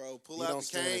 Bro, pull He out don't the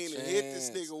stand a cane and hit this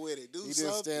chance. nigga with it. Do He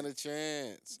something. didn't stand a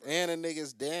chance. And the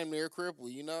nigga's damn near crippled,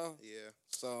 you know? Yeah.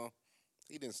 So,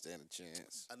 he didn't stand a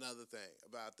chance. Another thing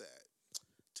about that.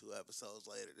 2 episodes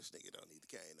later, this nigga don't need the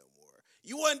cane no more.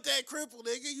 You wasn't that crippled,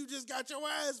 nigga. You just got your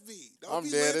ass beat. Don't I'm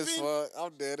be dead limping. as fuck.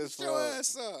 I'm dead as Get your fuck.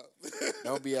 ass up.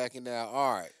 Don't be acting out.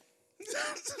 All right.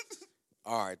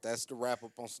 All right, that's the wrap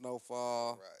up on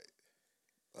Snowfall. Right.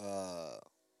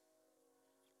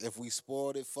 If we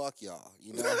spoiled it, fuck y'all.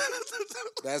 You know?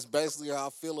 That's basically how I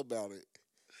feel about it.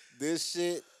 This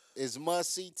shit is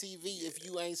must see TV. If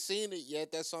you ain't seen it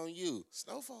yet, that's on you.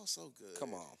 Snowfall's so good.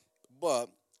 Come on. But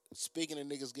speaking of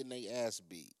niggas getting their ass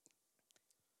beat,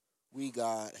 we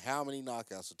got how many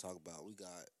knockouts to talk about? We got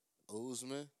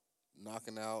Usman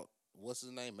knocking out, what's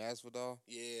his name, Masvidal?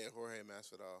 Yeah, Jorge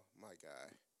Masvidal, my guy.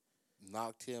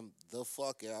 Knocked him the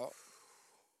fuck out.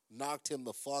 Knocked him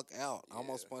the fuck out. Yeah.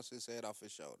 Almost punched his head off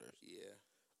his shoulders. Yeah.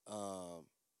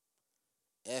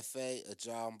 F.A.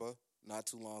 Ajamba, not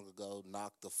too long ago,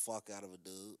 knocked the fuck out of a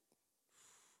dude.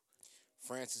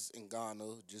 Francis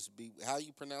Ngannou just beat, how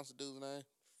you pronounce the dude's name?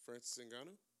 Francis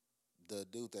Ngannou? The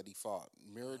dude that he fought.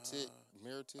 Mirotic?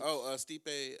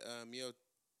 Stipe Miocic.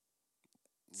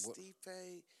 What?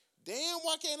 Stipe. Damn,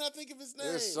 why can't I think of his name?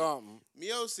 There's something.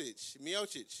 Miocic.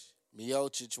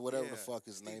 Whatever Yeah, the fuck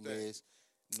his name Stipe. is.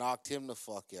 Knocked him the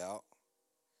fuck out.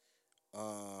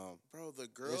 Bro, the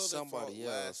girl There's that somebody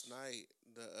fought else. last night,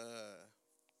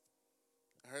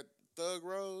 her Thug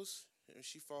Rose, and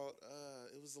she fought,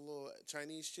 it was a little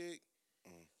Chinese chick.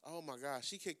 Oh my gosh,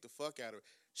 she kicked the fuck out of her.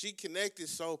 She connected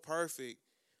so perfect.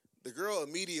 The girl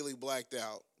immediately blacked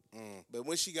out. But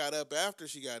when she got up after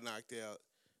she got knocked out,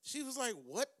 she was like,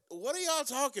 what are y'all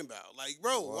talking about? Like,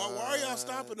 bro, why are y'all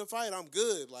stopping the fight? I'm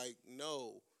good. Like,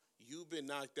 no. You've been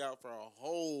knocked out for a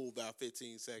whole about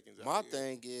 15 seconds. out My here.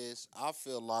 thing is, I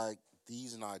feel like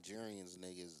these Nigerians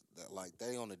niggas, that like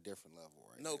they on a different level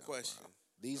right now. No question. Bro.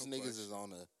 These No niggas question. is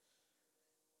on a.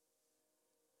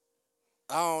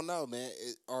 I don't know, man.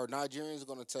 Are Nigerians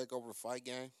gonna take over the fight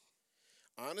game?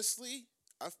 Honestly,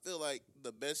 I feel like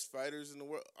the best fighters in the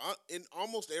world, in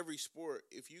almost every sport,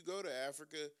 if you go to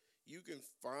Africa, you can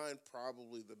find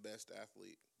probably the best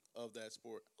athlete of that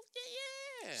sport.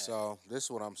 Yeah. So this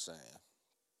is what I'm saying.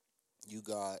 You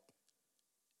got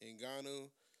Ngannou.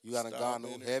 Ngannou,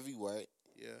 Stylebender. heavyweight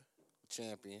Yeah.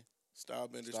 champion,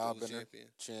 Stylebender still the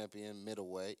champion.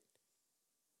 middleweight.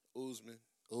 Usman.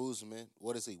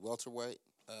 What is he? Welterweight?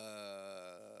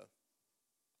 I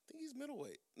think he's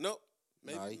middleweight. Nope.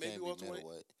 Maybe No, he maybe can't welterweight. be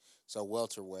middleweight. So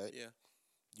welterweight. Yeah.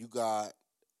 You got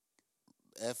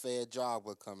F.A.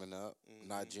 Ajagba coming up, Mhm.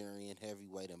 Nigerian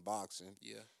heavyweight in boxing.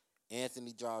 Yeah.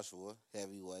 Anthony Joshua,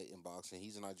 heavyweight in boxing.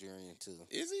 He's a Nigerian too.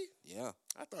 Is he? Yeah.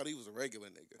 I thought he was a regular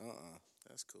nigga. Uh-uh.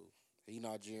 That's cool. He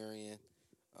Nigerian.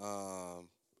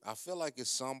 I feel like it's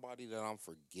somebody that I'm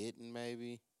forgetting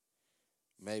maybe.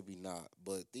 Maybe not.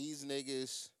 But these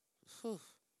niggas, whew,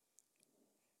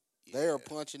 they are Yeah.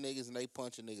 punching niggas and they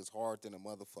punching niggas hard than a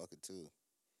motherfucker too.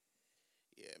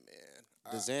 Yeah, man.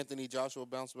 Does Anthony Joshua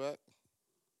bounce back?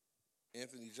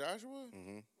 Anthony Joshua?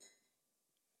 Mm-hmm.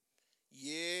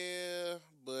 Yeah,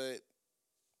 but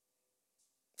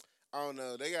I don't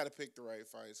know. They got to pick the right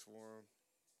fights for him.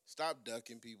 Stop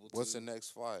ducking people. What's too. the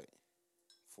next fight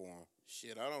for him?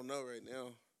 Shit, I don't know right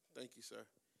now. Thank you, sir.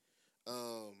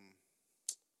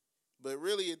 But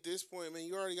really, at this point, man,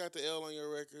 you already got the L on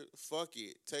your record. Fuck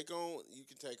it. You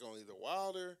can take on either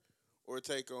Wilder or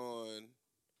take on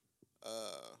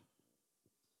uh,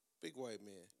 Big White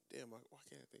Man. Damn, why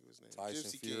can't I think of his name?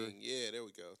 Tyson Gypsy Fury. King. Yeah, there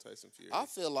we go. Tyson Fury. I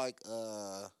feel like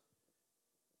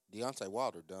Deontay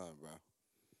Wilder done, bro.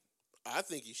 I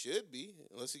think he should be,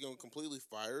 unless he's gonna completely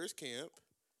fire his camp,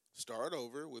 start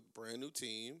over with brand new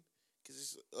team. Cause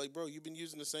it's like, bro, you've been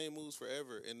using the same moves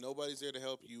forever, and nobody's there to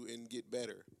help you and get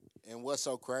better. And what's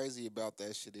so crazy about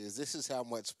that shit is this is how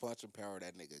much punching power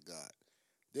that nigga got.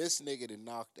 This nigga that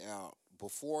knocked out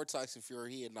before Tyson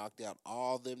Fury, he had knocked out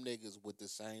all them niggas with the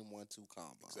same 1-2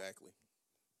 combo. Exactly.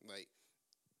 Like,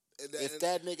 if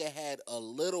that nigga had a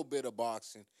little bit of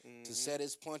boxing to set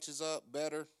his punches up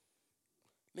better,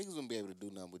 niggas wouldn't be able to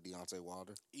do nothing with Deontay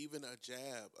Wilder. Even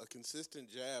a consistent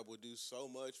jab would do so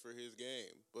much for his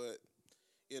game. But,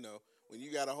 when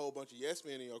you got a whole bunch of yes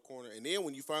men in your corner, and then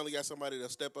when you finally got somebody to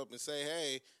step up and say,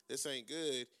 hey, this ain't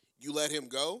good, you let him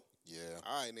go? Yeah.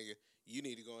 All right, nigga, you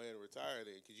need to go ahead and retire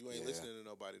then, because you ain't listening to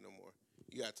nobody no more.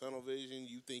 You got tunnel vision.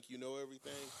 You think you know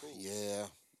everything? Cool. Yeah.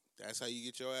 That's how you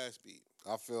get your ass beat.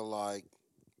 I feel like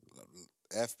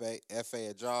F.A.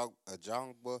 Ajagba,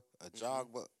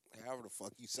 however the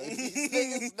fuck you say these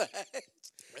niggas' names.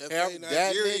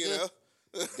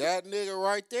 That nigga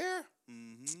right there.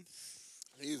 Mm-hmm.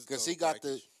 Because he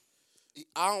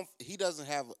doesn't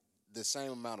have the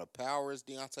same amount of power as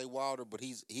Deontay Wilder, but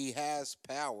he has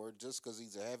power just because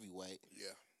he's a heavyweight.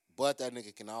 Yeah. But that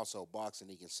nigga can also box and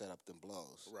he can set up them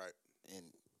blows. Right. And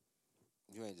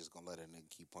you ain't just gonna let a nigga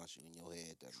keep punching you in your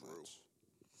head that much.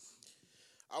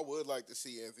 I would like to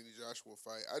see Anthony Joshua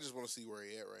fight. I just want to see where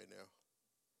he at right now.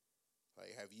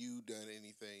 Like, have you done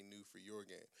anything new for your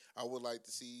game? I would like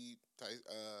to see.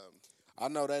 I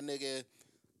know that nigga.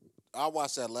 I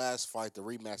watched that last fight, the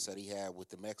rematch that he had with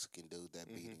the Mexican dude that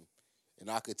beat him,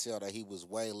 and I could tell that he was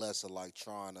way less of like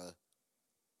trying to.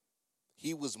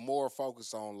 He was more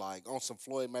focused on some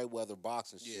Floyd Mayweather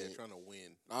boxing shit. Yeah, trying to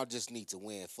win. I just need to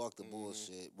win. Fuck the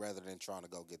bullshit, rather than trying to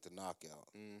go get the knockout.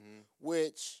 Mm-hmm.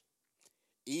 Which,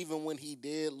 even when he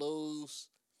did lose,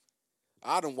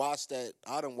 I done watched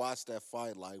that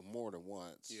fight like more than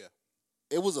once. Yeah.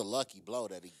 It was a lucky blow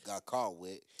that he got caught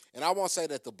with. And I won't say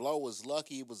that the blow was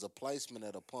lucky. It was a placement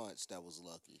of the punch that was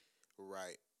lucky.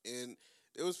 Right. And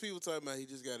there was people talking about he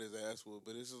just got his ass whooped.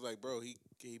 But it's just like, bro, he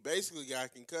basically got a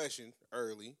concussion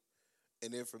early.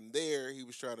 And then from there, he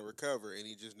was trying to recover, and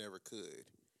he just never could.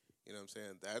 You know what I'm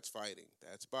saying? That's fighting.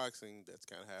 That's boxing. That's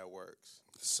kind of how it works.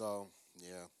 So,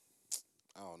 yeah.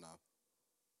 I don't know.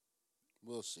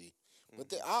 We'll see. Mm-hmm.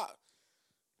 But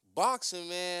boxing,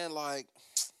 man,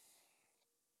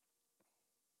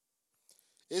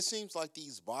 it seems like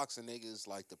these boxing niggas,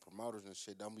 like the promoters and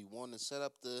shit, don't be wanting to set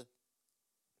up the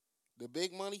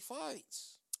big money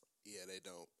fights. Yeah, they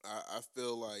don't. I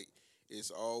feel like it's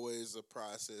always a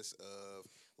process of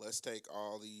let's take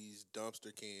all these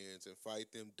dumpster cans and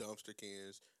fight them dumpster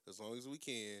cans as long as we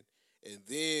can, and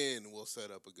then we'll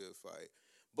set up a good fight.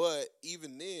 But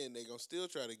even then, they're gonna still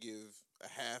try to give a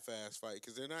half-ass fight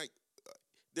because they're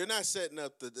not setting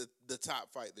up the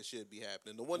top fight that should be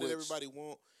happening. The one that everybody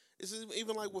want. This is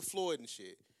even like with Floyd and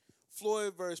shit.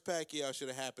 Floyd versus Pacquiao should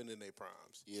have happened in their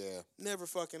primes. Yeah. Never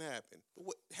fucking happened.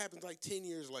 What happens like 10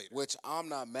 years later? Which I'm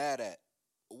not mad at.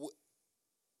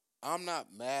 I'm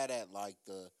not mad at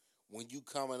when you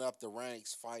coming up the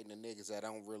ranks fighting the niggas that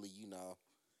don't really,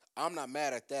 I'm not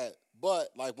mad at that. But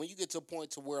when you get to a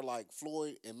point to where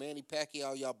Floyd and Manny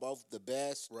Pacquiao, y'all both the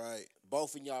best, right?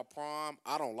 Both in y'all prime.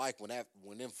 I don't like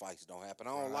when them fights don't happen.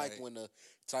 I don't like when the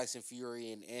Tyson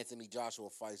Fury and Anthony Joshua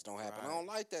fights don't happen. I don't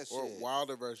like that shit. Or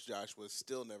Wilder versus Joshua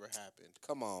still never happened.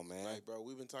 Come on, man. Like, bro,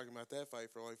 we've been talking about that fight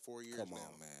for 4 years now. Come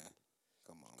on, man.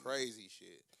 Come on. Crazy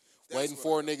shit. Waiting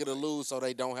for a nigga to lose so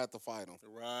they don't have to fight him.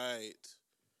 Right.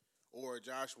 Or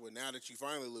Joshua, now that you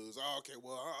finally lose, okay,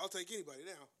 well, I'll take anybody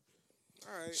now.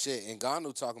 All right. Shit, and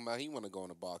Ngannou talking about he want to go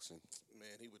into boxing.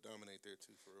 Man, he would dominate there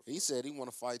too. For real. He said he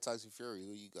want to fight Tyson Fury.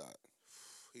 Who you got?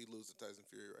 He'd lose to Tyson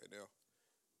Fury right now.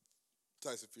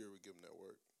 Tyson Fury would give him that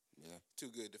work. Yeah. Too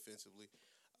good defensively.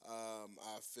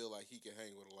 I feel like he can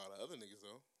hang with a lot of other niggas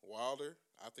though. Wilder,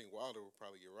 I think Wilder would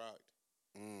probably get rocked.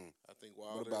 I think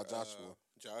Wilder. What about Joshua?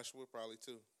 Joshua probably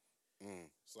too.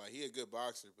 It's like he a good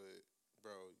boxer, but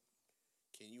bro,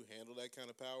 can you handle that kind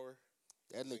of power?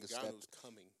 That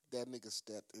nigga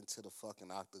stepped into the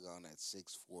fucking octagon at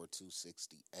 6'4",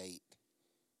 268.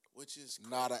 Which is crazy.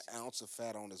 Not an ounce of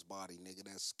fat on his body, nigga.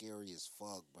 That's scary as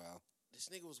fuck, bro. This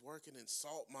nigga was working in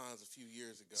salt mines a few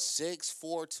years ago.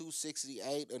 6'4",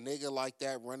 268, a nigga like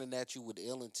that running at you with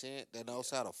ill intent that knows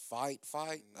how to fight.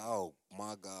 Oh,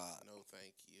 my God. No,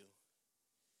 thank you.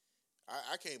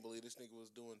 I can't believe this nigga was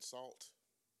doing salt.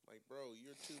 Like, bro,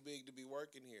 you're too big to be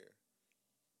working here.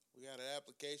 We got an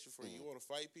application for you. You want to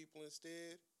fight people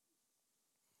instead?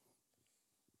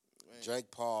 Man.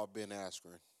 Jake Paul, Ben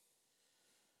Askren.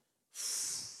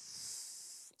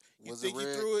 You think he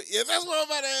threw it? Yeah, that's what I'm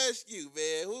about to ask you,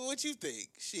 man. What you think?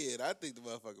 Shit, I think the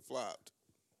motherfucker flopped.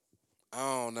 I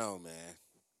don't know, man.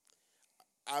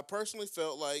 I personally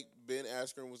felt like Ben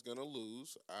Askren was going to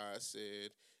lose. I said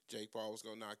Jake Paul was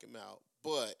going to knock him out.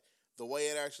 But the way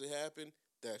it actually happened,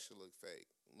 that shit looked fake.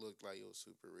 Looked like it was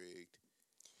super rigged.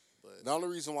 But the only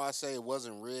reason why I say it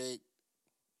wasn't rigged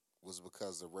was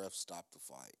because the ref stopped the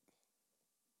fight.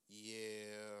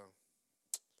 Yeah.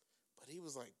 But he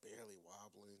was like barely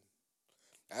wobbling.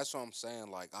 That's what I'm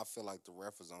saying. Like, I feel like the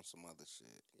ref was on some other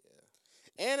shit.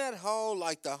 Yeah. And that whole,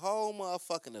 like, the whole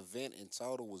motherfucking event in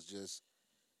total was just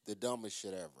the dumbest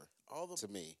shit ever. To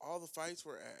me. All the fights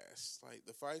were ass. Like,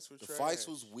 the fights were trash. The fights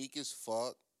was weak as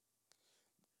fuck.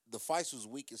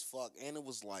 And it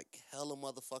was like hella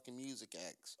motherfucking music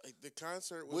acts. Like, the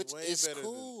concert was which way is better.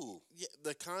 Cool.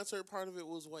 The concert part of it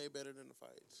was way better than the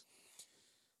fights.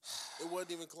 It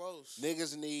wasn't even close.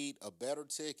 Niggas need a better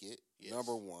ticket,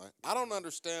 number one. I don't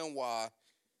understand why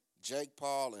Jake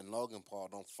Paul and Logan Paul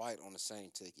don't fight on the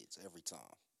same tickets every time.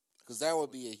 Because that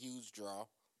would be a huge draw.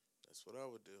 That's what I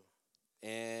would do.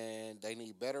 And they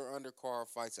need better undercard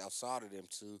fights outside of them,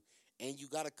 too. And you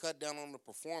got to cut down on the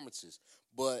performances.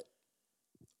 But,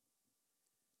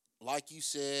 like you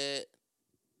said,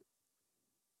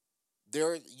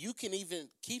 you can even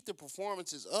keep the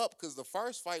performances up because the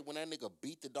first fight when that nigga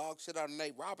beat the dog shit out of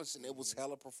Nate Robinson, it was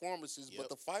hella performances, but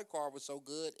the fight card was so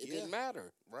good it didn't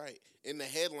matter. Right. And the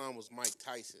headline was Mike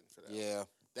Tyson for that. Yeah.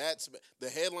 That's the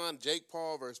headline, Jake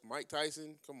Paul versus Mike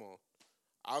Tyson. Come on.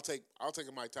 I'll take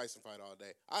a Mike Tyson fight all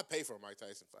day. I'd pay for a Mike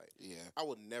Tyson fight. Yeah. I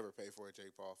would never pay for a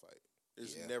Jake Paul fight.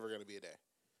 There's never gonna be a day.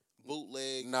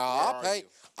 Bootleg. No,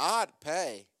 I'd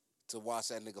pay to watch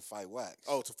that nigga fight Wax.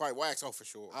 Oh, to fight Wax? Oh, for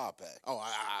sure. I'll pay. Oh,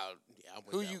 I'm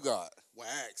with Who you got?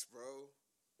 Wax, bro.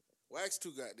 Wax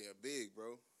too goddamn big,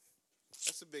 bro.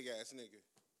 That's a big ass nigga.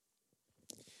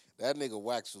 That nigga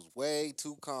Wax was way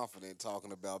too confident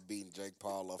talking about beating Jake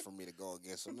Paul up for me to go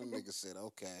against him. The nigga said,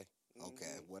 okay,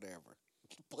 whatever.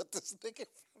 Put this nigga in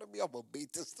front of me, I'm gonna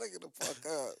beat this nigga the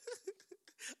fuck up.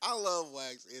 I love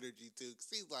Wax energy too, cause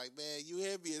he's like, man, you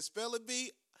hear me a spelling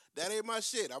bee? That ain't my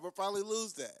shit. I'm gonna probably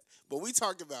lose that. But we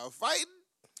talking about fighting.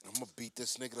 I'm gonna beat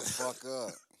this nigga the fuck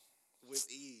up with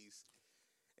ease.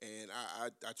 And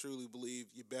I truly believe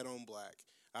you bet on black.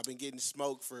 I've been getting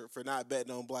smoked for not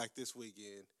betting on black this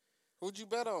weekend. Who'd you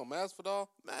bet on, Masvidal?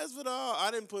 Masvidal,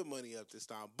 I didn't put money up this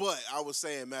time, but I was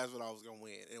saying Masvidal was gonna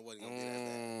win, and it wasn't gonna be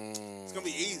that bad. It's gonna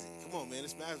be easy. Come on, man,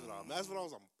 it's Masvidal.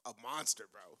 Masvidal's a monster,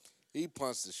 bro. He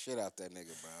punched the shit out that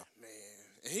nigga, bro. Man,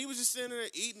 and he was just sitting there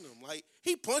eating them. Like,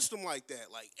 he punched him like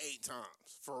that, like 8 times,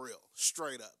 for real,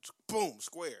 straight up, boom,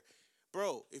 square.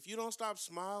 Bro, if you don't stop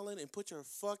smiling and put your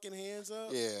fucking hands up.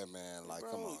 Yeah, man. Like,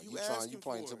 bro, come on. You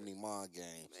playing too many mind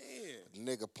games. Man.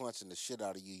 Nigga punching the shit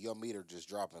out of you. Your meter just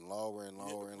dropping lower and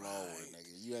lower and lower,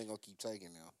 nigga. You ain't gonna keep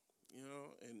taking them. You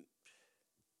know, and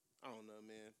I don't know,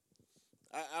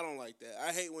 man. I don't like that.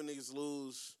 I hate when niggas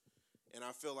lose, and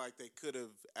I feel like they could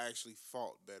have actually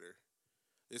fought better.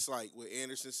 It's like with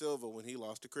Anderson Silva when he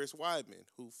lost to Chris Weidman,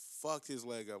 who fucked his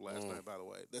leg up last night, by the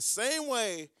way. The same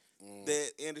way that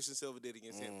Anderson Silva did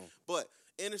against him. But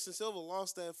Anderson Silva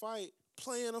lost that fight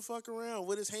playing the fuck around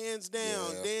with his hands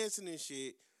down, dancing and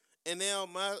shit. And now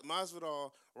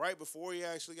Masvidal, right before he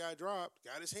actually got dropped,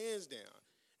 got his hands down.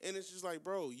 And it's just like,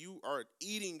 bro, you are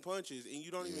eating punches and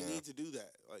you don't even need to do that.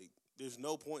 Like, there's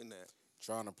no point in that.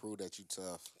 Trying to prove that you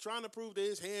tough. Trying to prove that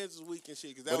his hands is weak and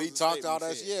shit. But he talked all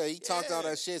that shit. Yeah, he talked all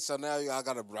that shit. So now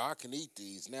I can eat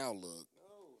these. Now look.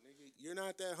 No, nigga, you're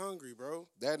not that hungry, bro.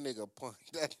 That nigga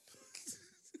punched that.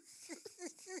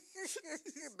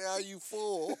 Now you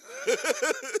full.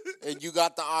 And you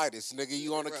got the itis, nigga.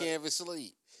 You on the canvas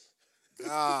sleep.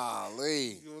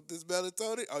 Golly. You want this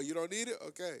melatonin? Oh, you don't need it?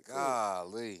 Okay, cool.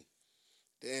 Golly.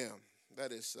 Damn,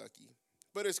 that is sucky.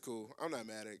 But it's cool. I'm not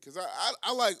mad at it because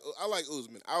I like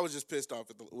Usman. I was just pissed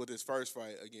off with his first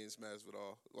fight against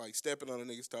Masvidal, like stepping on a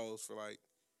nigga's toes for like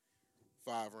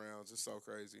 5 rounds. It's so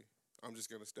crazy. I'm just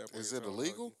gonna step on. Is it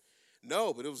illegal?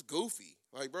 No, but it was goofy.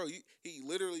 Like, bro, he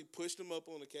literally pushed him up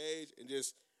on the cage and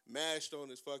just mashed on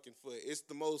his fucking foot. It's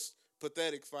the most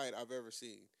pathetic fight I've ever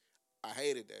seen. I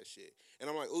hated that shit. And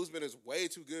I'm like, Usman is way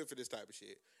too good for this type of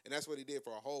shit. And that's what he did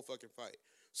for a whole fucking fight.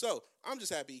 So I'm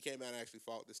just happy he came out and actually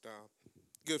fought this time.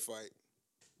 Good fight.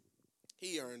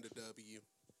 He earned a W.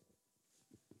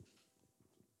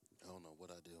 I don't know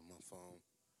what I did on my phone.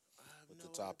 But No the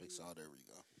topics, idea. oh, there we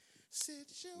go.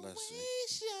 Situations.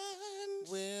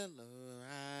 Will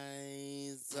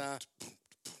arise.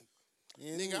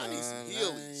 Nigga, I need some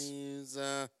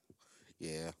Heelys.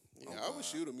 Yeah. Yeah, I would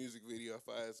shoot a music video if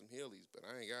I had some Heelys, but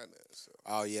I ain't got none. So.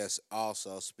 Oh, yes.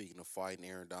 Also, speaking of fighting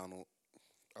Aaron Donald.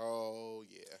 Oh,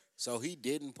 yeah. So he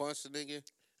didn't punch the nigga?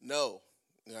 No.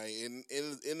 Like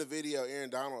in the video, Aaron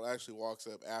Donald actually walks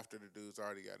up after the dude's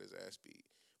already got his ass beat.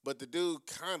 But the dude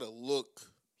kind of looked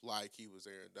like he was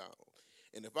Aaron Donald.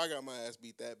 And if I got my ass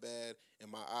beat that bad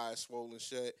and my eyes swollen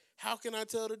shut, how can I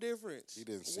tell the difference? He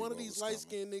didn't see One of what these was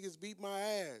light-skinned niggas beat my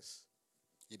ass.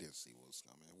 He didn't see what was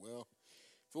coming. Well,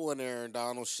 if it wasn't Aaron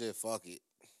Donald, shit, fuck it.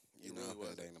 You know,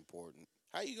 really it ain't important.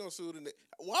 How you gonna sue the nigga?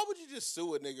 Why would you just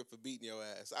sue a nigga for beating your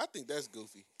ass? I think that's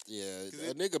goofy. Yeah,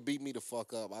 a nigga beat me the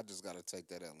fuck up. I just gotta take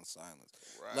that out in silence.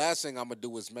 Right. Last thing I'm gonna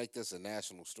do is make this a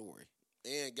national story.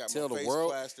 And got Tell my the face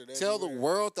world, plastered tell the everywhere.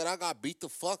 world that I got beat the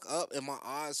fuck up and my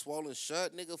eyes swollen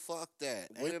shut, nigga. Fuck that.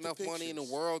 With Ain't the enough money in the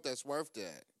pictures. world that's worth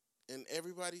that. And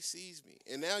everybody sees me.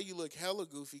 And now you look hella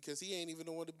goofy because he ain't even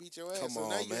the one to beat your ass. Come so on,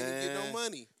 now you ain't even get man. no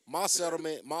money. My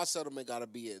settlement gotta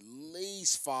be at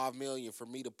least $5 million for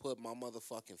me to put my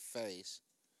motherfucking face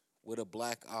with a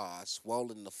black eye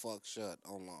swollen the fuck shut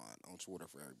online on Twitter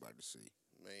for everybody to see.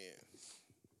 Man.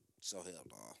 So hell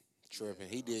no. Tripping.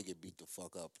 He did get beat the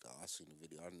fuck up though. I seen the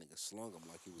video. That nigga slung him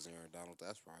like he was Aaron Donald.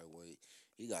 That's probably what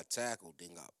he got tackled,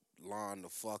 then got lined the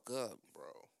fuck up.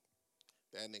 Bro.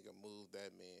 That nigga moved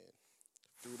that man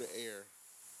through the air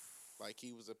like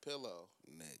he was a pillow.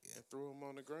 Nigga. And threw him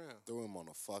on the ground. Threw him on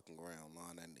the fucking ground,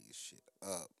 line that nigga shit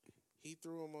up. He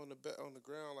threw him on the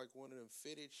ground like one of them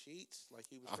fitted sheets. Like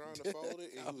he was trying to fold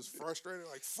it and he was frustrated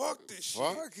like, fuck this shit.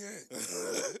 Fuck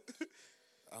it.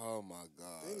 Oh my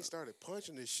God. Then he started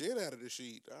punching the shit out of the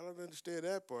sheet. I don't understand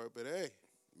that part, but hey.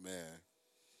 Man.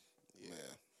 Yeah.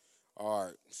 Man. All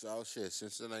right. So shit,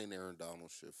 since it ain't Aaron Donald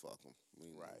shit, fuck him.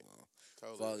 Right.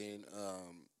 Totally. Fucking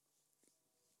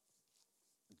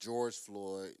George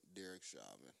Floyd, Derek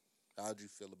Chauvin. How'd you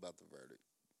feel about the verdict?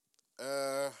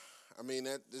 I mean,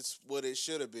 that's what it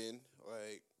should have been.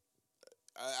 Like,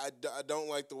 I don't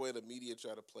like the way the media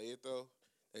try to play it, though.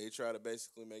 They try to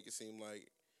basically make it seem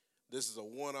like this is a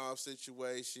one-off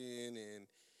situation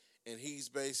and he's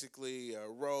basically a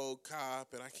rogue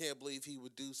cop, and I can't believe he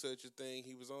would do such a thing.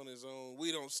 He was on his own.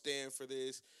 We don't stand for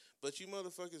this. But you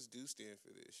motherfuckers do stand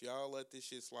for this. Y'all let this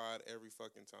shit slide every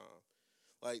fucking time.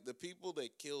 Like, the people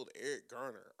that killed Eric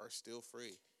Garner are still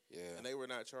free. Yeah. And they were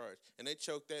not charged. And they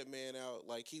choked that man out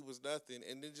like he was nothing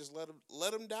and then just let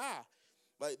him die.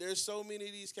 Like, there's so many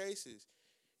of these cases,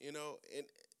 you know. And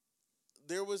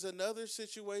there was another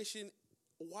situation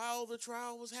while the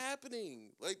trial was happening.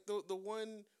 Like, the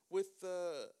one with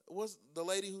was the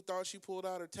lady who thought she pulled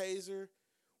out her taser,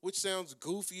 which sounds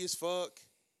goofy as fuck.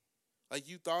 Like,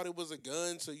 you thought it was a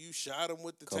gun, so you shot him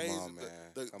with the Come taser. on, man.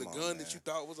 The Come on, gun man. that you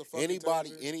thought was a fucking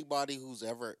taser. Anybody who's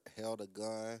ever held a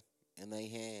gun in their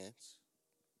hands,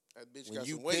 That bitch when got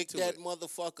you some weight pick to that it.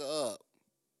 motherfucker up,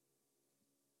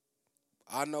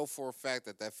 I know for a fact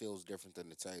that feels different than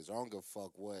the taser. I don't give a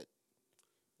fuck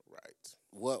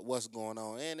what's going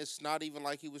on. And it's not even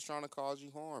like he was trying to cause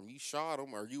you harm. You shot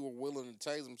him or you were willing to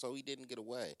tase him so he didn't get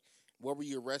away. What were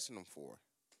you arresting him for?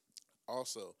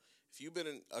 Also, if you've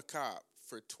been a cop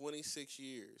for 26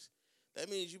 years, that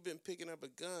means you've been picking up a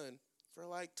gun for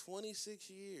like 26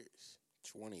 years.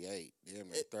 28. Yeah,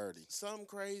 man, 30. Some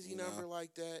crazy You know? number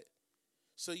like that.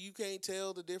 So you can't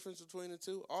tell the difference between the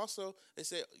two. Also, they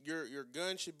say your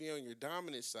gun should be on your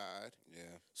dominant side.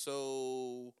 Yeah.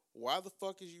 So why the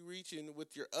fuck is you reaching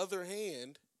with your other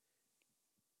hand?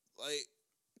 Like,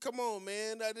 come on,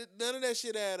 man. None of that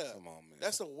shit add up. Come on, man.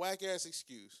 That's a whack ass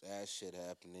excuse. That shit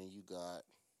happened. Then you got,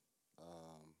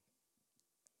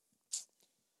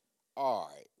 all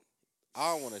right.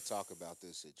 I don't want to talk about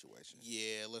this situation.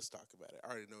 Yeah, let's talk about it. I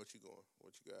already know what you're going.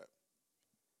 What you got?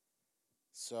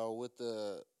 So with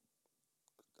I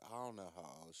don't know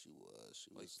how old she was. She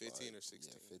Like was 15 or 16.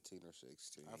 Yeah, 15 or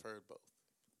 16. I've heard both.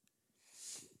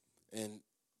 And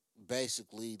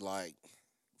basically, like,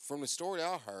 from the story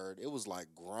I heard, it was like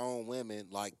grown women.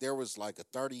 Like, there was like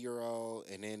a 30-year-old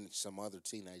and then some other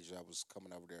teenager that was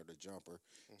coming over there to jump her.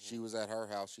 Mm-hmm. She was at her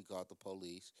house. She called the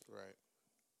police. Right.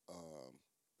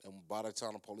 And by the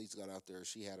time the police got out there,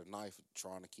 she had a knife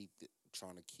trying to keep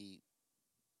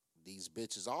these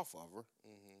bitches off of her.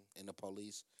 Mm-hmm. And the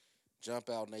police jump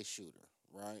out and they shoot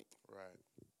her, right? Right.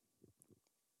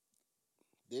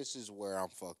 this is where I'm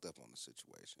fucked up on the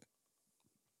situation.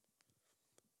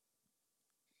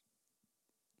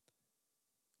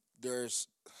 There's,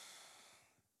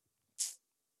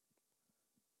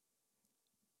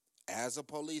 as a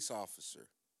police officer,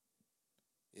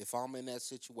 if I'm in that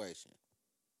situation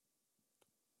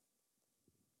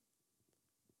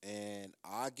and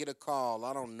I get a call,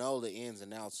 I don't know the ins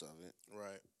and outs of it.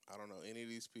 Right. I don't know any of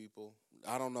these people.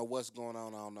 I don't know what's going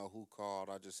on. I don't know who called.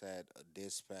 I just had a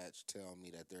dispatch tell me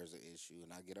that there's an issue,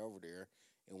 and I get over there.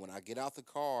 And when I get out the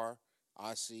car,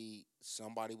 I see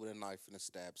somebody with a knife and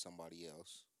stab somebody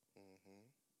else. Hmm.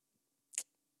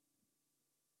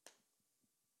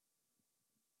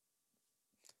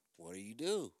 What do you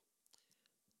do?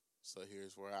 So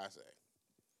here's where I say,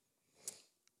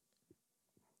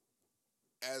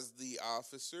 as the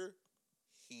officer,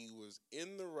 he was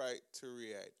in the right to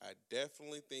react. I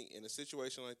definitely think in a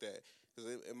situation like that,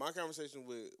 because in my conversation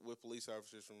with police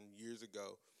officers from years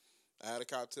ago, I had a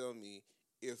cop tell me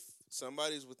if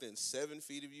somebody's within 7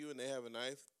 feet of you and they have a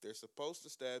knife, they're supposed to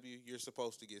stab you. You're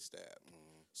supposed to get stabbed.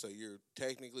 Mm-hmm. So you're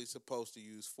technically supposed to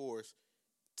use force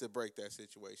to break that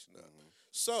situation up. Mm-hmm.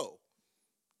 So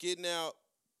getting out,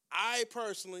 I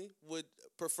personally would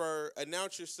prefer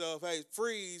announce yourself, hey,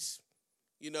 freeze,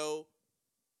 you know,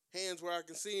 hands where I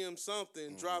can see him, something,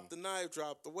 Mm-hmm. drop the knife,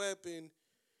 drop the weapon,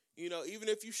 even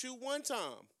if you shoot one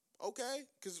time, okay?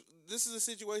 Because this is a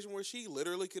situation where she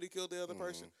literally could have killed the other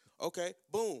person. Okay,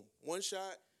 boom, one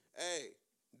shot, hey,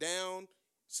 down,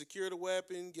 secure the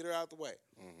weapon, get her out the way.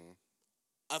 Mm-hmm.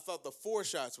 I thought the 4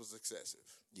 shots was excessive.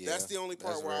 Yeah, That's the only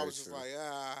part that's where I very was just true. like,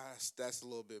 that's a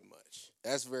little bit much.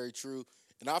 That's very true.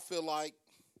 And I feel like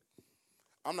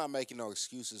I'm not making no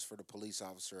excuses for the police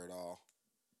officer at all.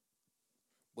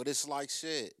 But it's like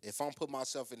shit. If I'm putting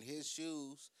myself in his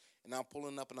shoes and I'm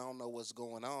pulling up and I don't know what's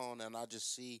going on and I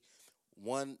just see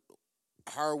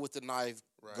her with the knife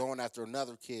Right. going after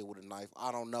another kid with a knife,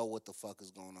 I don't know what the fuck is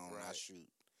going on and I Right. shoot.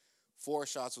 4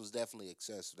 shots was definitely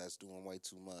excessive. That's doing way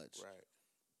too much. Right.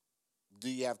 Do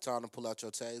you have time to pull out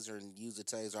your taser and use a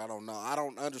taser? I don't know. I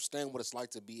don't understand what it's like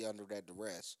to be under that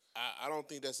duress. I don't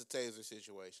think that's a taser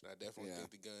situation. I definitely Yeah.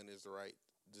 think the gun is the right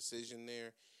decision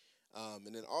there. And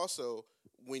then also,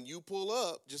 when you pull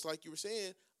up, just like you were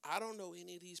saying, I don't know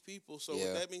any of these people. So Yeah.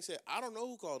 with that being said, I don't know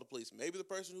who called the police. Maybe the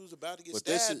person who's about to get But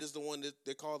this stabbed is- is the one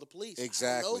that called the police.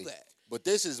 Exactly. I don't know that. But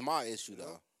this is my issue, You know?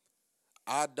 though.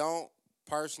 I don't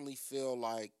personally feel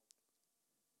like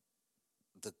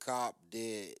the cop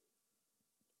did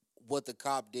what the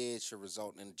cop did should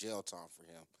result in jail time for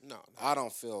him. No, I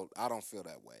don't feel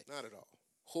that way. not at all.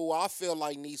 Who I feel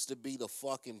like needs to be the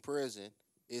fucking prison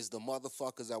is the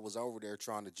motherfuckers that was over there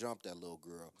trying to jump that little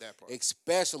girl, That part.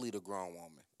 especially the grown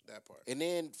woman. That part. And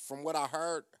then from what I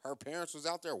heard, her parents was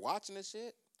out there watching this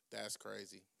shit. That's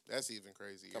crazy. That's even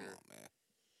crazier. Come on, man.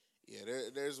 Yeah,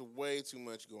 there's way too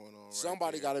much going on.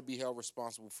 Somebody right there. got to be held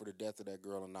responsible for the death of that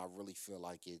girl, and I really feel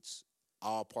like it's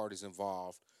all parties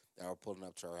involved that are pulling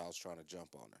up to her house trying to jump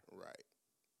on her. Right.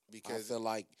 I Because feel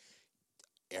like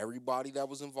everybody that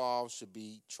was involved should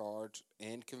be charged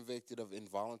and convicted of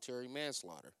involuntary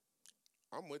manslaughter.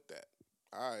 I'm with that.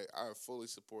 I fully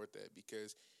support that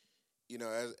because,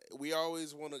 as we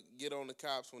always want to get on the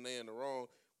cops when they're in the wrong.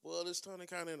 Well, this time they're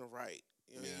kind of in the right.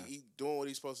 Yeah. He doing what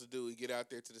he's supposed to do. He get out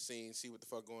there to the scene, see what the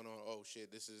fuck going on. Oh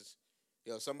shit, this is,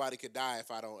 somebody could die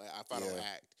if I don't act. You know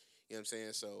what I'm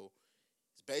saying? So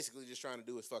he's basically just trying to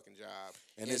do his fucking job.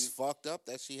 And it's fucked up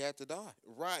that she had to die.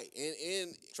 Right. And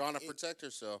Trying to protect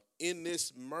herself. in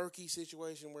this murky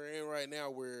situation we're in right now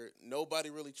where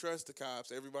nobody really trusts the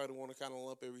cops, everybody want to kind of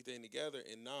lump everything together,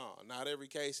 and not every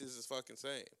case is the fucking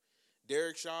same.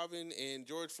 Derek Chauvin and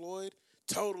George Floyd,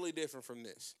 totally different from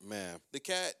this. Man, The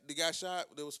cat that got shot,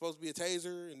 there was supposed to be a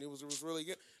taser, and it was really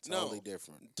good. totally No,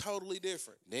 different. totally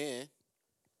different. Then,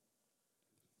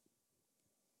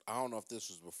 I don't know if this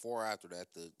was before or after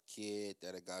that, the kid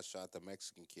that had got shot, the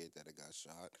Mexican kid that had got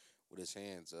shot with his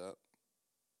hands up,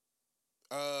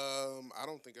 I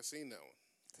don't think I've seen that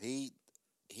one.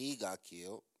 he got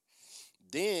killed.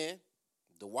 Then,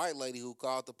 the white lady who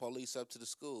called the police up to the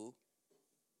school,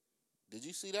 did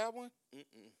you see that one?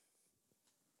 Mm-mm.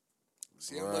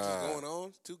 See how much is going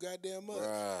on? Too goddamn much.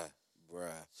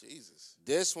 Bruh. Jesus.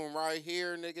 This one right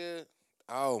here, nigga,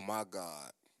 oh my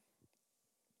God.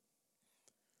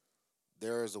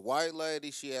 There is a white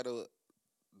lady,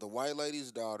 the white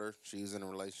lady's daughter, she's in a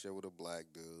relationship with a black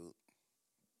dude.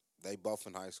 They both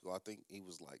in high school. I think he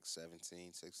was like 16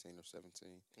 or 17.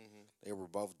 Mm-hmm. They were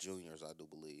both juniors, I do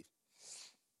believe.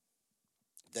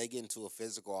 They get into a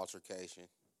physical altercation,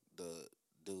 the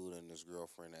dude and his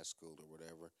girlfriend at school or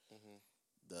whatever. Mm-hmm.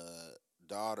 The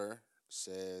daughter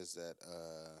says that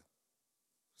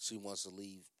she wants to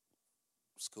leave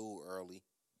school early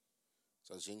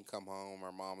so she can come home.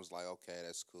 Her mom is like, okay,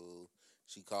 that's cool.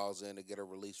 She calls in to get her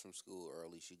release from school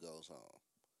early. She goes home.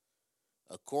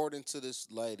 According to this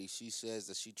lady, she says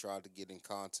that she tried to get in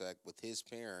contact with his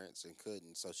parents and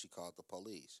couldn't, so she called the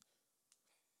police.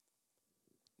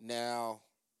 Now,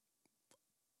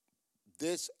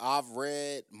 I've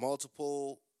read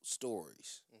multiple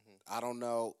stories. Mm-hmm. I don't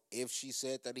know if she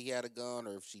said that he had a gun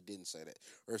or if she didn't say that,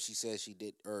 or if she said she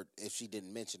did, or if she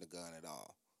didn't mention a gun at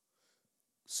all.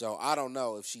 So I don't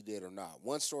know if she did or not.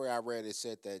 One story I read, it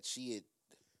said that she had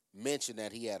mentioned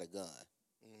that he had a gun.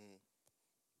 Mm-hmm.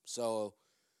 So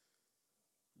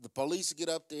the police get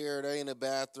up there. They in the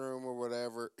bathroom or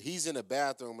whatever. He's in the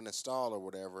bathroom in the stall or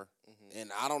whatever. Mm-hmm.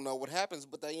 And I don't know what happens,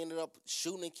 but they ended up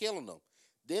shooting and killing him.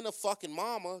 Then the fucking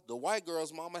mama, the white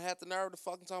girl's mama, had the nerve to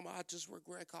fucking tell me, I just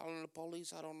regret calling the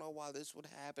police. I don't know why this would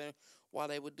happen, why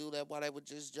they would do that, why they would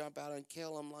just jump out and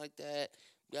kill him like that.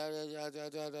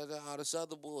 All this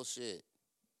other bullshit.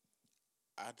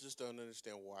 I just don't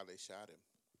understand why they shot him.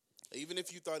 Even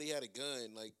if you thought he had a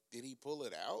gun, like, did he pull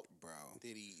it out? Bro.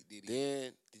 Did he?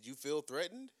 Then Did you feel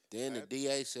threatened? the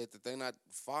DA said that they not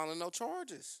filing no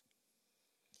charges.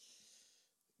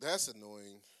 That's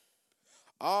annoying.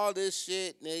 All this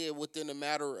shit, nigga, within a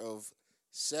matter of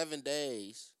 7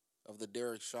 days of the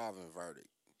Derek Chauvin verdict.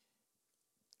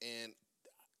 And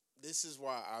this is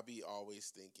why I be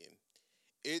always thinking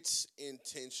it's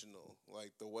intentional,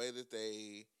 like the way that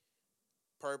they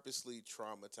purposely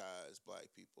traumatize black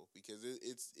people, because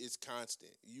it's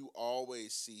constant. You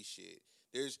always see shit.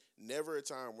 There's never a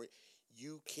time where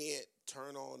you can't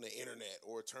turn on the internet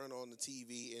or turn on the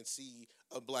TV and see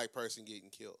a black person getting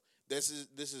killed. This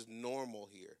is normal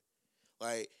here.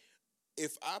 Like,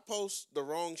 if I post the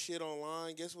wrong shit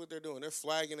online, guess what they're doing? They're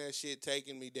flagging that shit,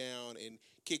 taking me down, and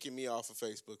kicking me off of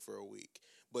Facebook for a week.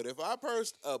 But if I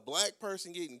post a black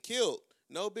person getting killed,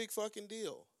 no big fucking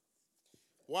deal.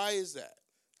 Why is that?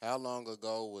 How long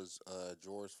ago was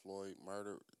George Floyd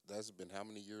murdered? That's been how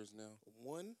many years now?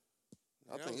 One?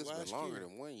 I think it's been longer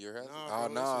than 1 year, hasn't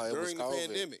it? Nah, bro, it was during the COVID.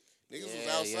 pandemic. Niggas was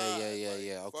Yeah, outside.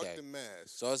 yeah. Okay. Fuck the mask.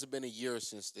 So it's been a year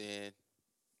since then.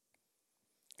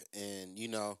 And,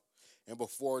 and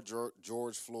before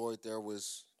George Floyd, there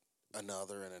was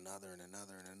another and another and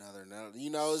another and another and another.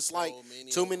 It's So like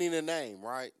many too of many them. to name,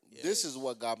 right? Yes. This is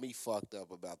what got me fucked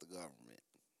up about the government.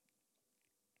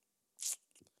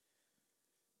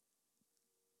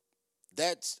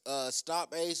 That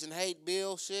Stop Asian Hate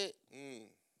bill shit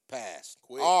passed.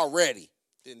 Quick. Already.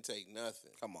 Didn't take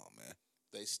nothing. Come on, man.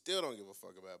 They still don't give a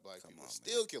fuck about black people. on,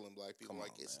 Still man. killing black people Come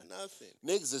like on, it's man. nothing.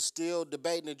 Niggas are still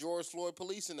debating the George Floyd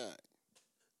Policing Act.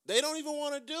 They don't even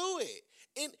want to do it.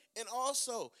 And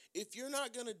also, if you're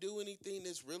not gonna do anything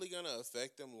that's really gonna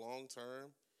affect them long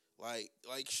term, like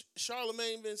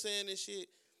Charlemagne been saying this shit,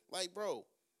 like, bro,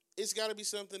 it's got to be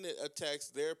something that attacks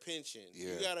their pension.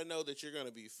 Yeah. You got to know that you're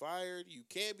gonna be fired. You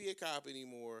can't be a cop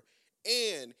anymore,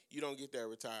 and you don't get that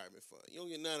retirement fund. You don't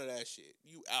get none of that shit.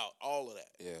 You out, all of that.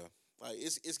 Yeah. Like,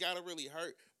 it's got to really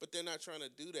hurt, but they're not trying to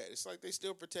do that. It's like they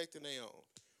still protecting their own.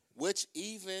 Which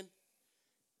even,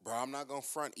 bro, I'm not going to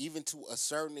front, even to a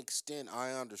certain extent,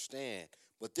 I understand.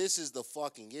 But this is the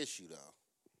fucking issue, though.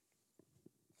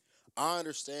 I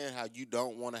understand how you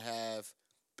don't want to have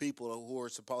people who are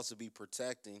supposed to be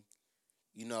protecting,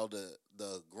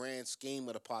 the grand scheme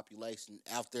of the population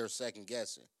out there second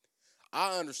guessing.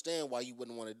 I understand why you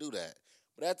wouldn't want to do that.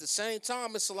 But at the same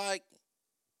time, it's like,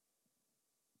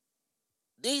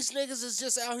 these niggas is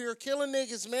just out here killing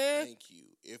niggas, man. Thank you.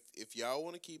 If y'all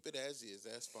want to keep it as is,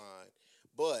 that's fine.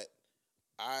 But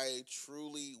I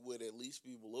truly would at least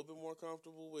be a little bit more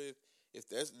comfortable with, if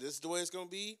this is the way it's gonna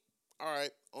be, all right,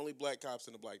 only black cops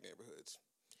in the black neighborhoods.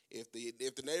 If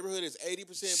the neighborhood is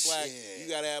 80% black, Shit. you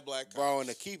gotta have black cops. Bro, and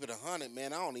to keep it 100,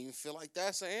 man, I don't even feel like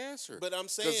that's the answer. But I'm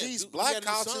saying, because these we black gotta do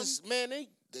cops something. is, man,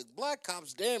 the black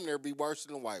cops damn near be worse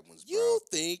than the white ones, bro. You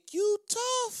think you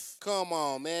tough? Come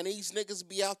on, man. These niggas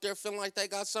be out there feeling like they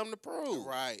got something to prove.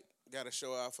 Right. Got to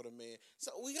show out for the man.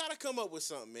 So we got to come up with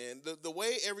something, man. The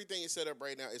way everything is set up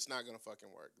right now, it's not going to fucking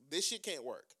work. This shit can't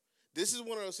work. This is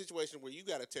one of those situations where you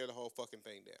got to tear the whole fucking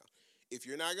thing down. If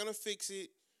you're not going to fix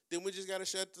it, then we just got to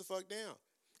shut the fuck down.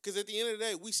 Because at the end of the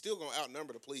day, we still going to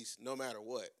outnumber the police no matter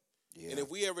what. Yeah. And if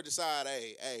we ever decide,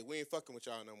 hey, we ain't fucking with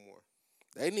y'all no more.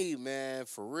 They need, man,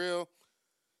 for real.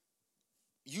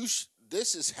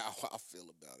 This is how I feel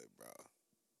about it, bro.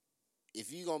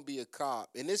 If you gonna be a cop,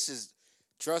 and this is,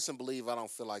 trust and believe, I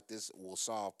don't feel like this will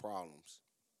solve problems.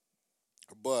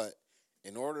 But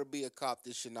In order to be a cop,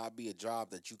 this should not be a job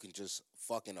that you can just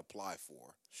fucking apply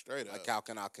for. Straight up. Like how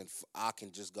can I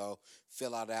can just go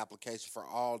fill out an application for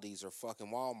Aldi's or fucking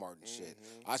Walmart and shit.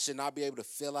 I should not be able to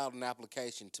fill out an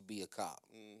application to be a cop.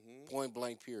 Point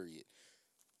blank. Period.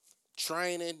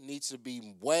 Training needs to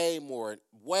be way more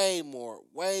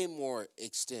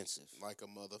extensive. Like a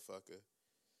motherfucker.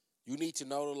 You need to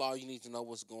know the law. You need to know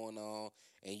what's going on,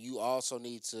 and you also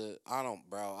need to. I don't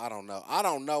know. I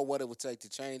don't know what it would take to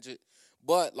change it.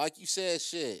 But like you said,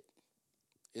 shit,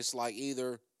 it's like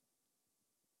either.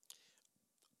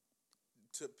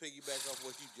 To piggyback off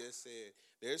what you just said,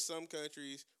 there's some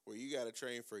countries where you got to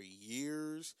train for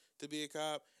years to be a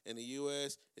cop. In the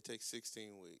U.S., it takes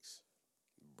 16 weeks.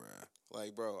 Bruh.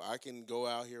 Like, bro, I can go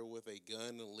out here with a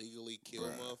gun and legally kill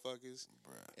Bruh. motherfuckers,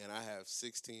 Bruh. and I have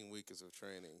 16 weeks of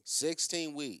training.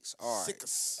 16 weeks. All right.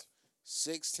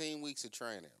 16 weeks of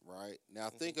training, right? Now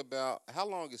think about how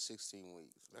long is 16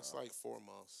 weeks? That's like 4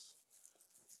 months.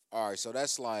 All right, so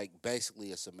that's like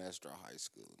basically a semester of high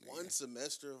school. Nigga. 1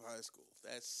 semester of high school.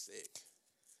 That's sick.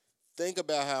 Think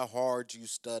about how hard you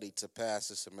studied to pass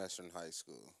a semester in high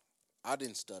school. I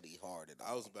didn't study hard at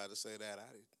all. I was about to say that.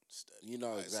 I didn't study. You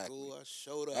know high exactly. School, I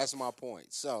showed up. That's my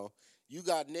point. So you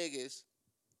got niggas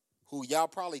who y'all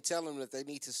probably tell them that they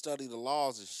need to study the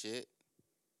laws and shit,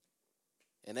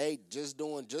 and they just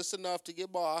doing just enough to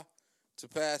get by to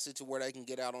pass it to where they can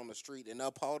get out on the street and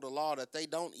uphold the law that they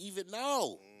don't even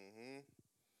know.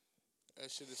 That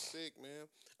shit is sick, man.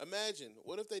 Imagine,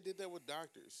 what if they did that with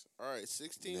doctors? All right,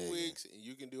 16 Nigga. weeks and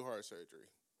you can do heart surgery.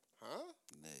 Huh?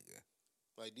 Nigga.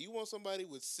 Like, do you want somebody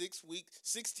with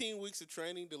 16 weeks of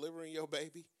training delivering your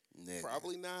baby? Nigga.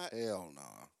 Probably not. Hell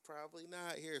no. Probably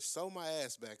not. Here, sew my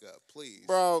ass back up, please.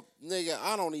 Bro, nigga,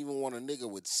 I don't even want a nigga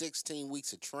with 16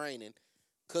 weeks of training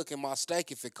cooking my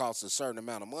steak if it costs a certain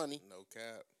amount of money. No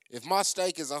cap. If my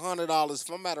steak is $100, if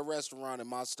I'm at a restaurant and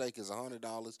my steak is $100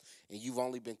 and you've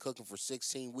only been cooking for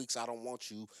 16 weeks, I don't want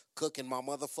you cooking my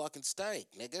motherfucking steak,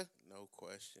 nigga. No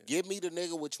question. Give me the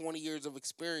nigga with 20 years of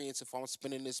experience if I'm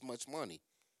spending this much money.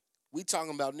 We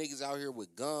talking about niggas out here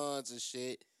with guns and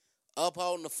shit,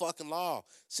 upholding the fucking law.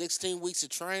 16 weeks of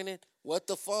training? What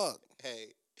the fuck? Hey,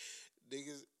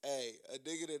 niggas, a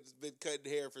nigga that's been cutting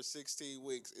hair for 16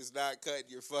 weeks is not cutting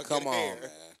your fucking Come on, hair.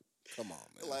 man. Come on,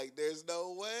 man. Like, there's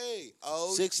no way.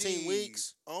 Oh, 16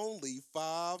 weeks? Only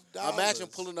 $5. Imagine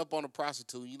pulling up on a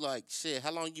prostitute. You like, shit,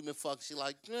 how long you been fucking? She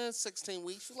like, 16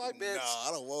 weeks. You like, bitch, No,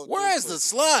 I don't want where is this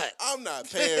the pussy. slut? I'm not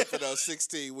paying for no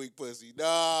 16-week pussy.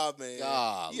 Nah, man.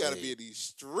 Golly. You gotta be in these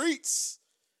streets.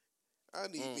 I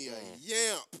need me a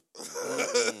yamp.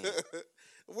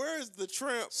 Where's the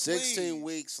tramp? 16 please?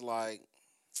 weeks, like,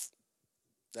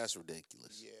 that's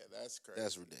ridiculous. Yeah, that's crazy.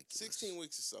 That's ridiculous. 16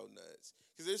 weeks is so nuts.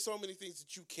 Because there's so many things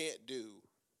that you can't do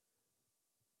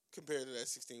compared to that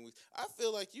 16 weeks. I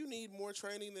feel like you need more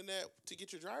training than that to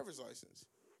get your driver's license.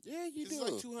 Yeah, you do.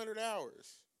 It's like 200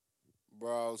 hours.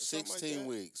 Bro, something like 16 that.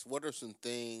 weeks. What are some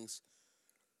things?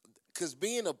 Because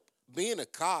being a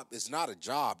cop is not a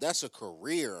job. That's a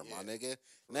career, my nigga.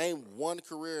 Name one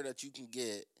career that you can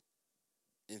get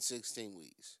in 16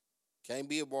 weeks. Can't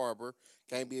be a barber.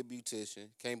 Can't be a beautician.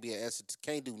 Can't be an esthetician.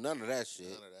 Can't do none of that shit.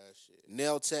 None of that shit.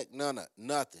 Nail tech,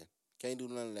 nothing. Can't do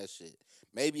none of that shit.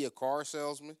 Maybe a car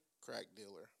salesman. Crack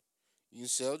dealer. You can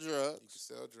sell drugs. You can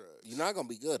sell drugs. You're not gonna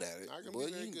be good at it. Not gonna but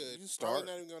be very you, good. You start.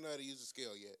 Probably not even gonna know how to use a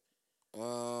scale yet.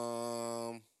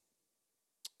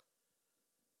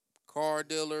 Car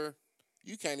dealer.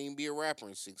 You can't even be a rapper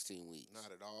in 16 weeks.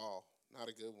 Not at all. Not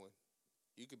a good one.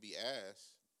 You could be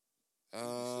ass. You could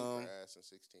be super ass in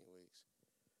 16 weeks.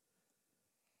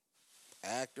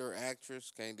 Actor,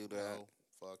 actress, can't do that. No.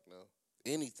 Fuck no.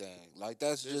 Anything. Like,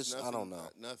 that's There's just, nothing, I don't know.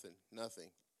 Nothing.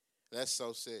 That's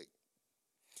so sick.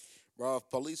 Bro, if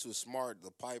police was smart,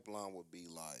 the pipeline would be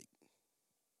like,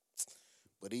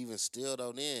 but even still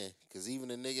though then, because even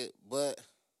the nigga, but,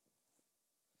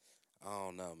 I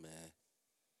don't know, man.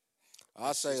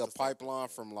 I'd say a pipeline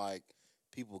from like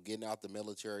people getting out the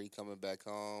military, coming back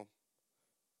home,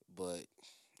 but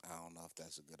I don't know if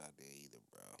that's a good idea either,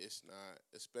 bro. It's not,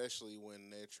 especially when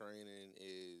their training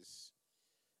is,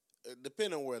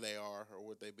 depending on where they are or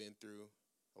what they've been through.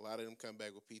 A lot of them come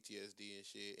back with PTSD and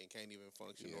shit and can't even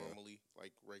function normally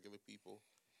like regular people.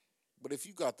 But if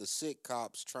you got the sick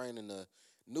cops training the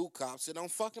new cops, it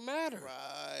don't fucking matter.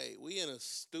 Right. We in a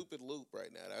stupid loop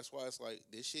right now. That's why it's like,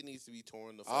 this shit needs to be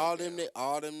torn the fuck All down.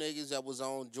 them niggas that was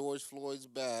on George Floyd's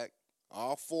back,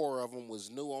 all 4 of them was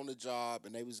new on the job,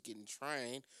 and they was getting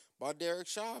trained by Derek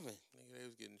Chauvin. Nigga, they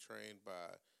was getting trained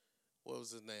by, what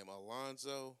was his name?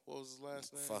 Alonzo? What was his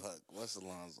last name? Fuck, what's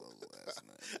Alonzo's last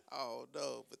name? Oh,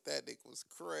 no, but that nigga was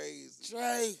crazy.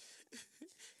 Drake.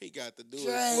 He got the new Jake.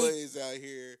 employees out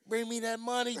here. Bring me that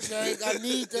money, Jake. I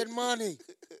need that money.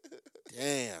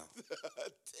 Damn.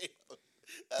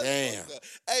 Damn.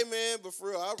 Hey man, but for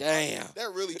real, Damn.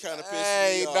 that really kind of pissed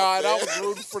Hey, me off. nah, man. I was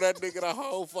rooting for that nigga the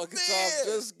whole fucking time. Man.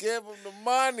 Just give him the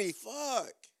money.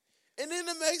 Fuck. And then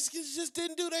the Mexicans just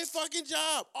didn't do their fucking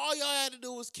job. All y'all had to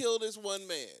do was kill this one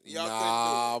man. Y'all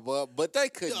couldn't do it. but they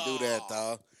couldn't do that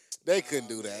though. They couldn't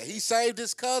do that. He saved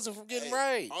his cousin from getting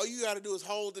raped. All you got to do is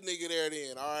hold the nigga there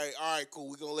then. All right, cool.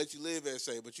 We're going to let you live,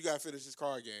 S.A., but you got to finish this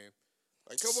card game.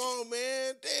 Like, come on,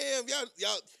 man. Damn,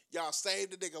 y'all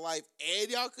saved the nigga life, and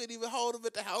y'all couldn't even hold him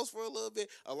at the house for a little bit.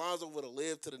 Alonzo would have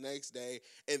lived to the next day,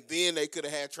 and then they could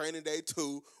have had training day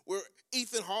 2, where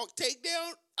Ethan Hawke take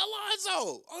down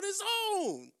Alonzo on his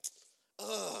own.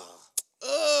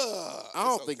 I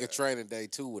don't think a training day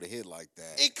 2 would have hit like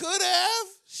that. It could have.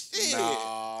 Shit.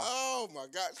 Nah. Oh my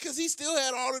God. Because he still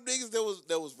had all the niggas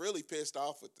that was really pissed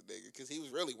off with the nigga. Because he was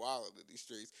really wilding in these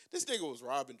streets. This nigga was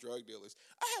robbing drug dealers.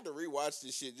 I had to rewatch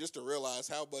this shit just to realize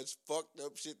how much fucked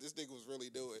up shit this nigga was really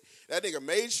doing. That nigga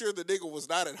made sure the nigga was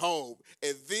not at home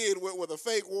and then went with a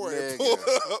fake warrant and pulled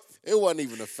up. It wasn't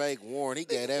even a fake warrant. He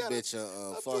gave that got bitch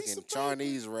a fucking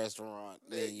Chinese restaurant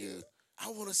menu. I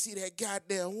want to see that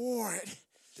goddamn warrant.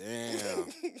 Damn.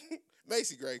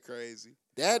 Macy Gray crazy.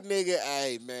 That nigga,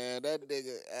 hey man, that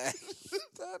nigga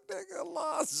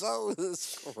Alonzo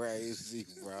is crazy,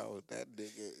 bro. That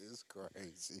nigga is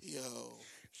crazy. Yo.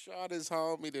 Shot his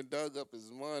homie, then dug up his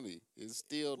money. It's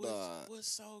still died. What's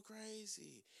so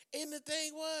crazy? And the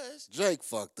thing was, Jake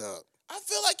fucked up. I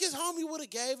feel like his homie would have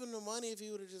gave him the money if he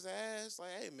would have just asked,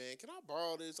 like, hey man, can I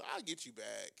borrow this? I'll get you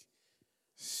back.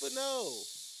 But no.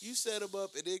 You set him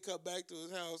up and then come back to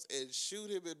his house and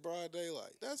shoot him in broad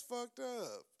daylight. That's fucked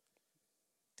up.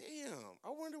 Damn.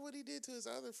 I wonder what he did to his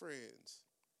other friends.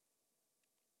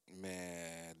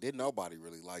 Man, didn't nobody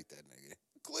really like that nigga.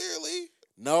 Clearly.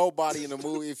 Nobody in the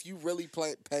movie, if you really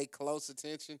pay close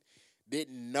attention,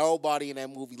 didn't nobody in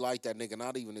that movie like that nigga,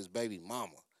 not even his baby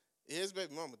mama. His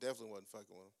baby mama definitely wasn't fucking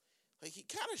with him. Like, he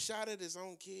kind of shot at his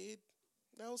own kid.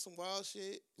 That was some wild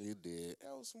shit. He did.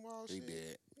 That was some wild shit. He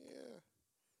did. Yeah.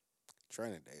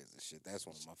 Training Days and shit. That's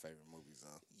one of my favorite movies,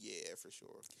 though. Yeah, for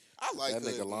sure. I like that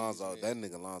nigga Alonzo. Movies, that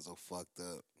nigga Alonzo fucked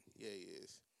up. Yeah, he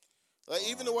is. Like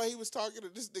even the way he was talking to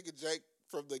this nigga Jake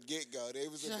from the get go, they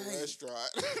was in the restaurant.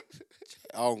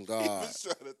 Oh God, he was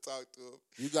trying to talk to him.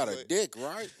 You got a dick,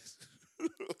 right?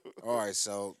 All right,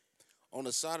 so on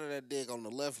the side of that dick, on the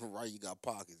left and right, you got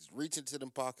pockets. Reach into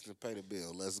them pockets and pay the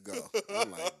bill. Let's go.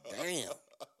 I'm like, damn.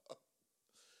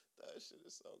 That shit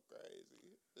is so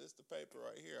crazy. This the paper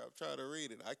right here. I'm trying to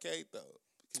read it. I can't though.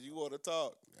 Because you want to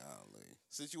talk. Golly.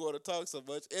 Since you want to talk so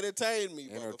much, entertain me,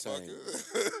 motherfucker.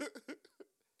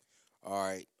 All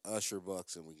right, Usher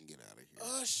Bucks and we can get out of here.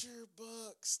 Usher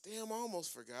Bucks. Damn, I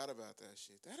almost forgot about that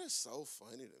shit. That is so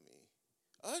funny to me.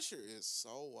 Usher is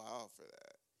so wild for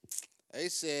that. They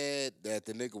said that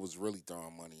the nigga was really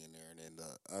throwing money in there, and then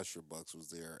the Usher Bucks was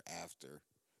there after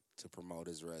to promote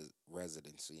his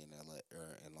residency in LA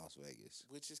or in Las Vegas,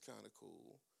 which is kind of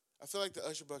cool. I feel like the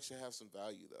Usher Bucks should have some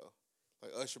value though.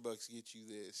 Like Usher Bucks get you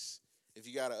this. If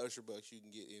you got an Usher Bucks, you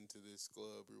can get into this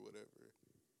club or whatever.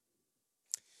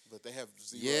 But they have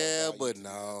zero. Yeah, but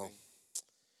no.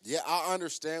 Yeah, I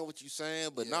understand what you're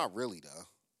saying, but not really though.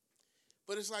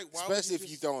 But it's like, why especially if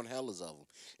you throwing hellas of them.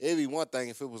 It'd be one thing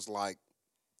if it was like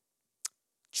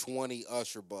 20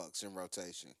 Usher Bucks in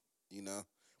rotation, you know.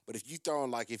 But if you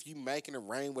throwing if you making it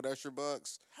rain with Usher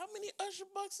Bucks, how many Usher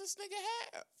Bucks this nigga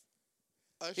have?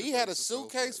 Usher he had a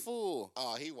suitcase full.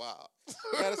 Oh, he wild.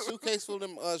 He had a suitcase full of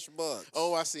them Usher Bucks.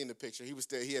 Oh, I seen the picture. He was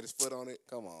there. He had his foot on it.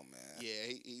 Come on, man.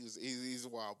 Yeah, he's a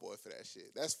wild boy for that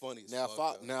shit. That's funny. Now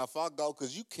if I go,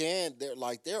 because you can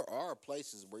there are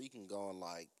places where you can go and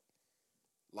like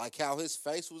how his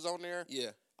face was on there.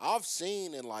 Yeah, I've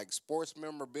seen in sports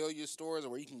memorabilia stores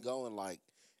where you can go and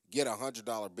get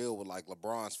 $100 bill with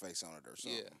LeBron's face on it or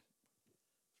something. Yeah.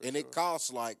 And it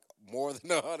costs more than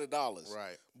 $100.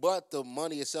 Right. But the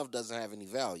money itself doesn't have any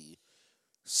value.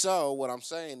 So what I'm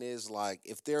saying is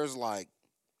if there's 20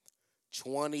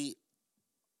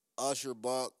 Usher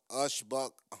Buck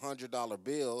 $100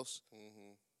 bills,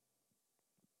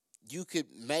 you could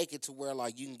make it to where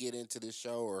you can get into this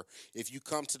show, or if you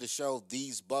come to the show,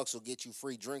 these bucks will get you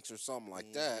free drinks or something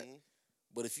like that.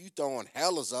 But if you throwing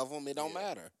hellas of them, it don't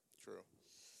matter. True.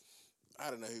 I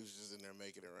don't know. He was just in there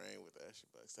making it rain with the Usher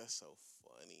Bucks. That's so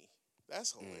funny.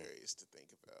 That's hilarious to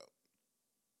think about.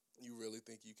 You really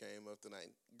think you came up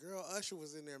tonight? Girl, Usher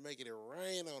was in there making it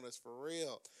rain on us for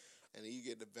real. And then you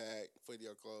get in the back, putting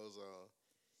your clothes on,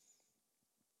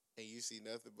 and you see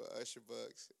nothing but Usher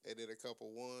Bucks, and then a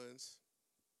couple ones.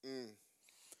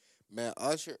 Man,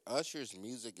 Usher's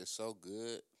music is so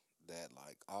good that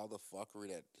like all the fuckery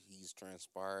that he's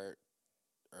transpired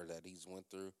or that he's went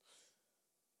through,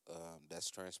 that's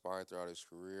transpired throughout his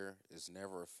career is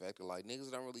never affected. Like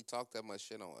niggas don't really talk that much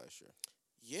shit on Usher.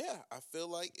 Yeah, I feel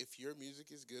like if your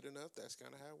music is good enough, that's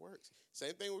kind of how it works.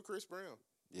 Same thing with Chris Brown.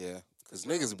 Yeah, cause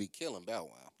Brown. niggas be killing Bow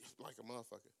Wow. Like a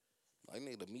motherfucker. Like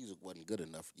nigga, the music wasn't good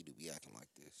enough for you to be acting like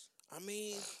this. I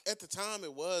mean, at the time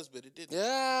it was, but it didn't.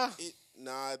 Yeah,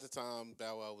 Nah, at the time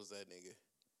Bow Wow was that nigga.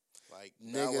 Like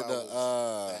nigga, Bow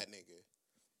Wow was that nigga.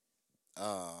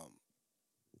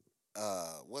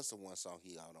 What's the one song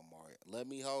he got on Mario? Let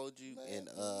Me Hold You and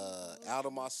Out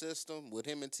of My System with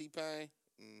him and T-Pain.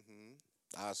 Mm-hmm.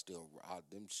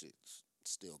 Them shits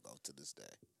still go to this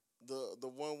day. The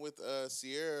one with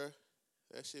Sierra,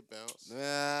 that shit bounce.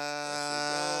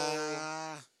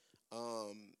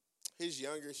 His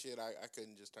younger shit, I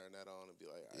couldn't just turn that on and be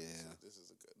like, this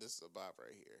is a bop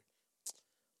right here.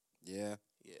 Yeah.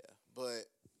 Yeah, but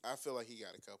I feel like he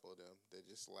got a couple of them that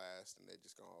just last and they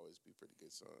just gonna always be pretty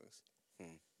good songs.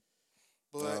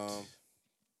 But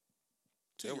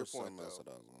to your point though,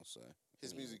 that I was gonna say.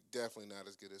 His music definitely not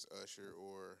as good as Usher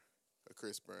or a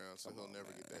Chris Brown, so he'll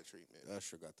never get that treatment.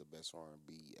 Usher got the best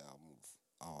R&B album of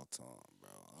all time, bro.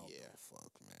 I don't give a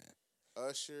fuck, man.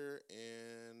 Usher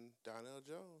and Donnell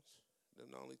Jones,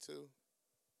 them the only two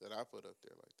that I put up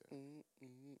there like that.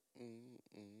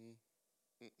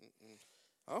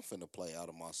 I'm finna play Out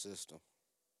of My System.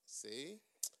 See?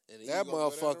 And that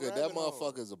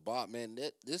motherfucker's a bot, man.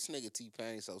 This nigga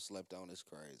T-Pain so slept on is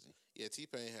crazy. Yeah,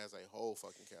 T-Pain has a whole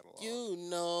fucking catalog. You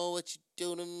know what you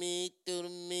do to me.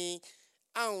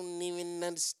 I don't even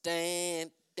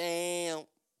understand. Damn.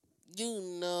 You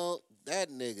know that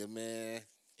nigga, man.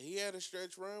 He had a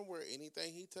stretch run where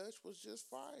anything he touched was just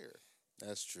fire.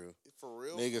 That's true. For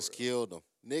real. Niggas killed him.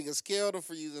 Niggas killed him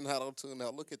for using auto-tune.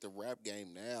 Now look at the rap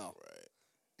game now. Right.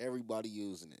 Everybody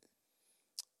using it.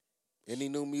 Any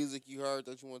new music you heard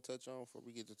that you want to touch on before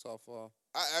we get to top 5?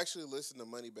 I actually listened to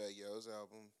Moneybagg Yo's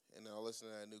album, and I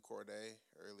listened to that new Cordae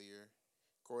earlier.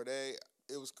 Cordae,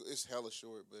 it's hella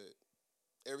short, but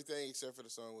everything except for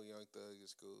the song with Young Thug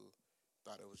is cool.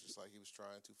 Thought it was just like he was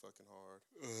trying too fucking hard.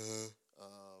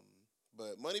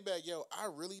 But Moneybagg Yo, I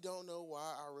really don't know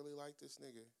why I really like this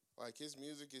nigga. Like his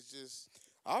music is just.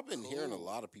 I've been hearing a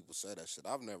lot of people say that shit.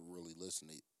 I've never really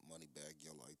listened to Moneybagg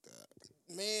Yo like that.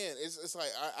 Man, it's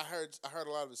like I heard a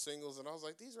lot of the singles and I was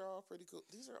like, these are all pretty cool.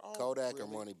 These are all Kodak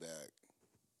really... or Moneybagg?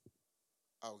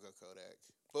 I would go Kodak,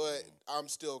 but I'm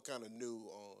still kind of new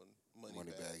on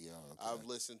Moneybagg. Yo. Okay. I've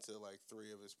listened to like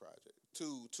 3 of his projects,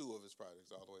 two of his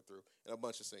projects all the way through, and a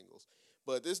bunch of singles.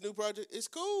 But this new project is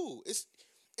cool. It's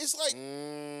like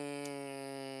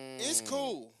it's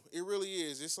cool. It really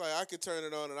is. It's like I could turn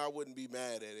it on and I wouldn't be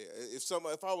mad at it. If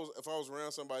I was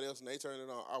around somebody else and they turned it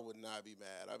on, I would not be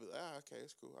mad. I'd be like, okay,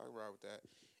 it's cool. I can ride with that.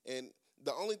 And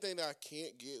the only thing that I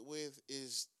can't get with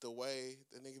is the way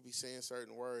the nigga be saying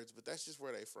certain words, but that's just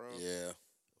where they from. Yeah.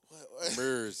 What?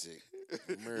 Murzik.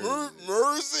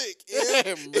 Murzik.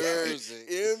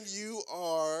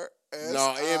 M-U-R-S-I-K.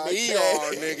 No,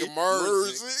 M-E-R, nigga.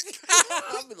 Murzik.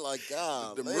 I be like,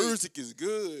 God. The Murzik is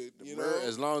good.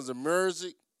 As long as the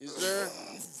Murzik is there.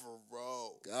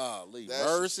 Bro. Golly. That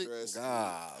Murzik.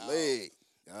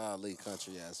 Golly,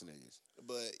 country ass niggas.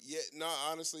 But yeah, no,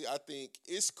 honestly, I think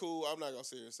it's cool. I'm not gonna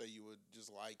sit here and say you would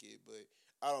just like it, but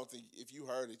I don't think if you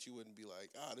heard it, you wouldn't be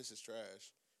like, this is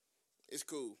trash. It's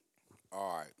cool.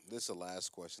 All right, this is the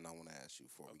last question I want to ask you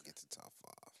before we get to top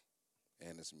 5,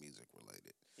 and it's music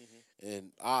related.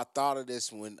 And I thought of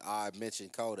this when I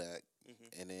mentioned Kodak,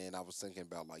 and then I was thinking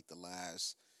about like the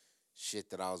last shit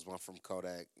that I was one from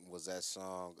Kodak was that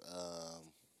song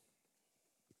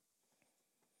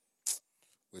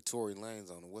with Tory Lanez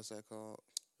on it. What's that called?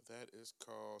 That is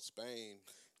called Spain.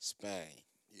 Spain.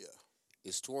 Yeah.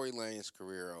 Is Tory Lanez's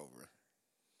career over?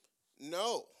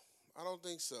 No, I don't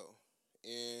think so.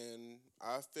 And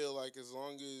I feel like as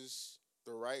long as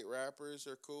the right rappers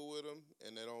are cool with him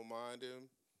and they don't mind him,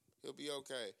 he'll be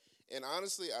okay. And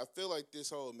honestly, I feel like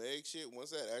this whole Meg shit, once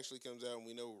that actually comes out and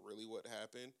we know really what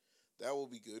happened, that will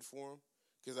be good for him.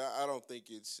 Because I don't think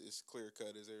it's as clear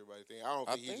cut as everybody thinks. I don't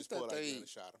think he just pulled out and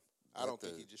shot him. I don't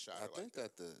think he just shot her like that. I think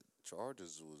that the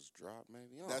charges was dropped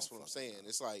maybe. That's what I'm saying.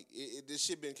 It's like, this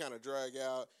shit been kind of dragged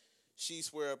out. She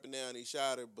swear up and down he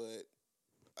shot her, but...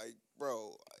 Like,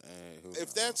 bro,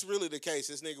 if that's really the case,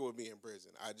 this nigga would be in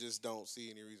prison. I just don't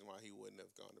see any reason why he wouldn't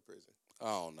have gone to prison. I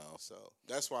don't know. So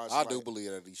that's why I do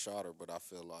believe that he shot her, but I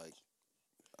feel like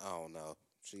I don't know.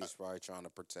 She's probably trying to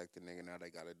protect the nigga. Now they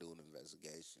got to do an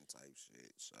investigation type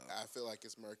shit. So I feel like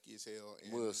it's murky as hell.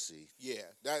 And we'll see. Yeah,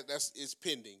 that's it's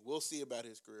pending. We'll see about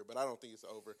his career, but I don't think it's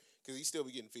over because he still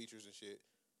be getting features and shit.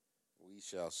 We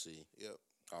shall see. Yep.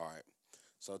 All right.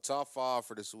 So top 5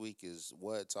 for this week is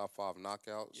what? Top 5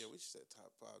 knockouts? Yeah, we just said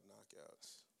top 5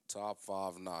 knockouts. Top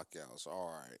 5 knockouts.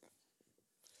 All right.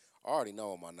 I already know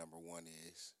what my number 1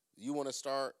 is. You want to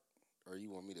start or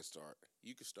you want me to start?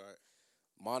 You can start.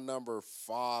 My number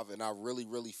 5, and I really,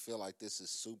 really feel like this is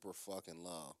super fucking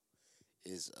low,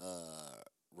 is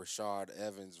Rashad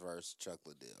Evans versus Chuck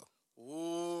Liddell.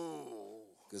 Ooh.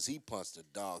 Because he punched the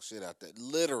dog shit out there.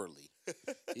 Literally.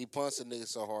 He punched a nigga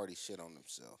so hard he shit on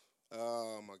himself.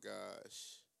 Oh, my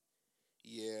gosh.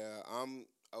 Yeah, I'm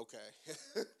okay.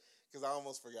 Because I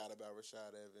almost forgot about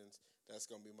Rashad Evans. That's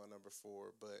going to be my number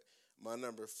 4. But my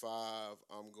number 5,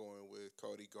 I'm going with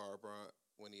Cody Garbrandt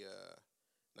when he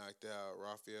knocked out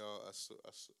Rafael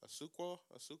Asuka.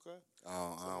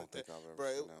 I don't think I've ever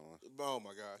seen that one. Oh,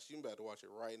 my gosh. You about to watch it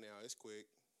right now. It's quick.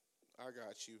 I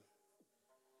got you.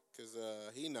 Because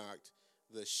he knocked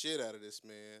the shit out of this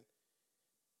man.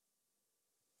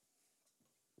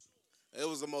 It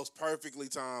was the most perfectly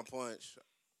timed punch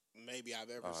maybe I've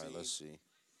ever seen. All right, let's see.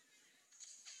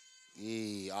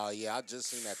 Yeah, I just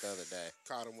seen that the other day.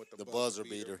 Caught him with the buzzer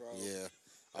beater. bro. Yeah.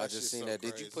 That I just seen so that.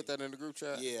 crazy. Did you put that in the group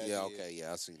chat? Yeah, Yeah, I did. okay.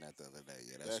 Yeah, I seen that the other day.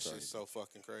 Yeah, that's that crazy. shit's so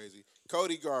fucking crazy.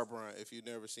 Cody Garbrandt, if you've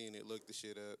never seen it, look the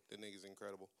shit up. The nigga's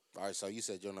incredible. All right, so you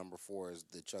said your number 4 is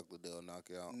the Chuck Liddell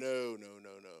knockout. No.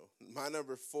 My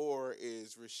number 4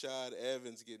 is Rashad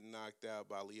Evans getting knocked out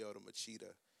by Lyoto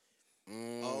Machida.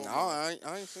 I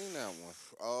ain't seen that one.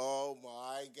 Oh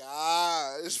my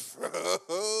gosh, bro!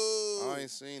 I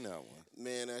ain't seen that one.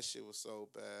 Man, that shit was so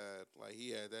bad. Like he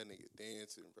had that nigga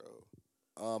dancing,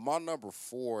 bro. My number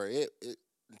 4, it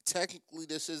technically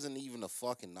this isn't even a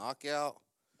fucking knockout,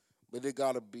 but it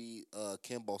gotta be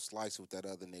Kimbo Slice with that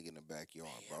other nigga in the backyard,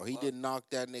 bro. He didn't knock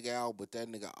that nigga out, but that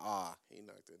nigga he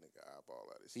knocked that nigga eyeball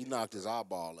out. He knocked his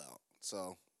eyeball out.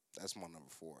 So that's my number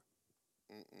 4.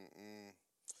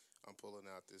 I'm pulling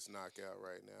out this knockout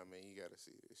right now, man. You got to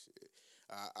see this shit.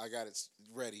 I got it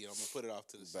ready. I'm going to put it off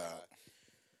to the side.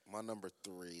 My number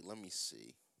 3, let me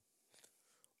see.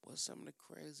 What's some of the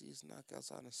craziest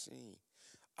knockouts I've seen?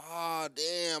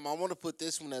 Damn. I want to put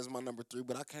this one as my number 3,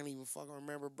 but I can't even fucking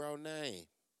remember bro name.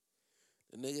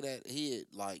 The nigga that he had,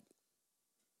 like,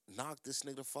 knocked this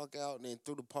nigga the fuck out and then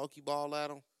threw the Pokeball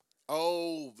at him.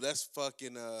 Oh, that's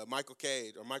fucking Michael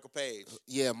Page.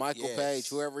 Yeah, Michael Page,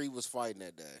 whoever he was fighting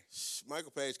that day.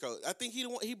 Michael Page, coach. I think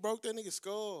he broke that nigga's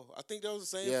skull. I think that was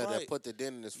the same fight. Yeah, that put the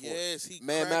dent in his foot. Yes, he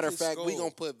Man, matter of his fact, skull. we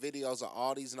gonna put videos of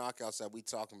all these knockouts that we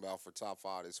talking about for top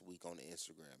 5 this week on the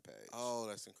Instagram page. Oh,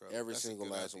 that's incredible. Every that's single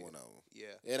last idea. one of them.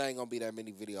 Yeah. It ain't gonna be that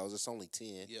many videos. It's only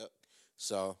 10. Yep.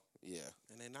 So, yeah.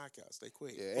 And they knockouts. They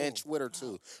quick. Yeah, Boom. and Twitter,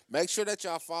 too. Make sure that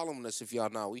y'all following us if y'all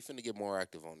not. We finna get more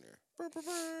active on there.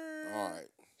 All right.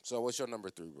 So, what's your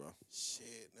number 3, bro?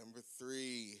 Shit, number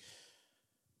 3.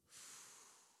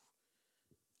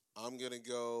 I'm going to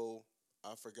go,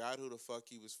 I forgot who the fuck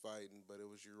he was fighting, but it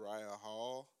was Uriah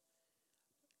Hall.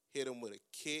 Hit him with a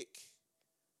kick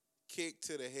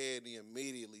to the head, and he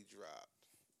immediately dropped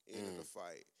into the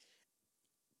fight.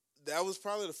 That was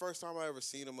probably the first time I ever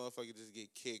seen a motherfucker just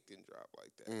get kicked and drop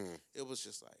like that. It was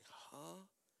just like, huh?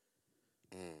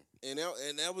 And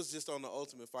that was just on the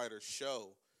Ultimate Fighter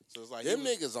show. So it's like them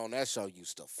niggas on that show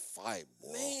used to fight,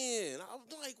 boy. Man, I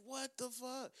was like, what the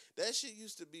fuck? That shit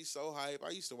used to be so hype. I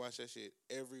used to watch that shit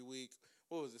every week.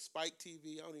 What was it, Spike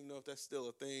TV? I don't even know if that's still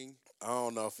a thing. I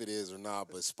don't know if it is or not,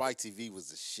 but Spike TV was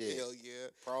the shit. Hell yeah.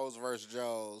 Pros versus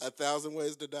Joes. 1,000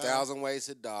 Ways to Die. 1,000 Ways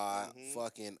to Die.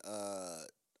 Fucking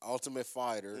Ultimate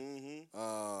Fighter.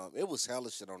 It was hella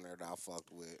shit on there that I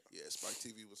fucked with. Yeah, Spike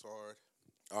TV was hard.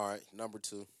 All right, number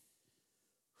 2.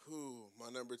 My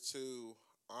number 2,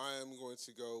 I am going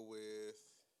to go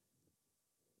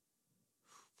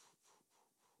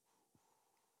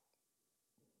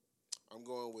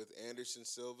with Anderson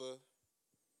Silva.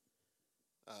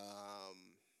 I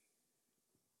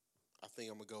think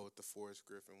I'm going to go with the Forrest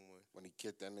Griffin one. When he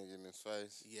kicked that nigga in his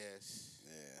face? Yes.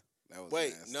 Yeah. That was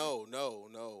Wait, nasty. no.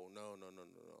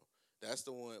 That's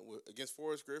the one against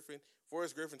Forrest Griffin.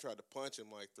 Forrest Griffin tried to punch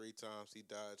him like 3 times. He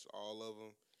dodged all of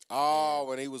them. Oh,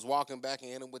 when he was walking back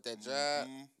and hit him with that jab?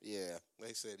 Yeah.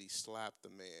 They said he slapped the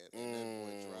man and that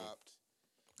boy dropped.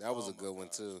 That was a good one,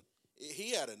 too.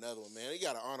 He had another one, man. He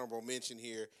got an honorable mention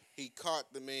here. He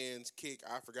caught the man's kick.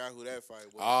 I forgot who that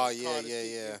fight was. Oh, He yeah. caught his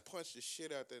kick and punched the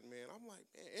shit out that man. I'm like,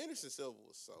 man, Anderson Silva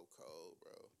was so cold,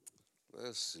 bro.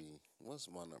 Let's see. What's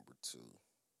my number 2?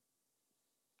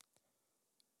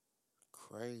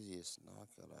 Craziest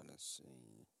knockout I done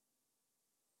seen.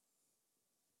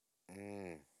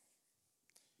 Mm.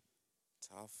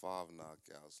 Top 5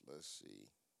 knockouts. Let's see.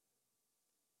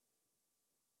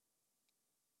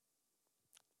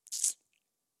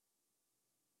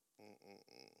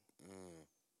 Mm.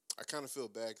 I kind of feel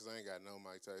bad because I ain't got no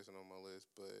Mike Tyson on my list,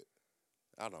 but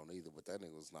I don't either, but that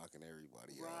nigga was knocking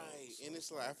everybody out. right, So and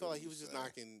it's like I felt like he was just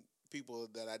knocking people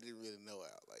that I didn't really know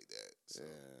out like that. So.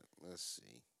 Yeah, let's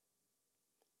see.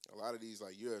 A lot of these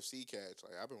like UFC cats,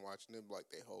 like I've been watching them like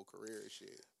their whole career and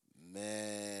shit.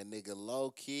 Man, nigga,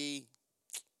 low key.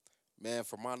 Man,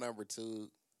 for my number 2,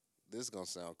 this is gonna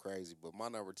sound crazy, but my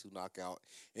number 2 knockout,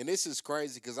 and this is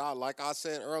crazy because like I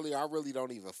said earlier, I really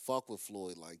don't even fuck with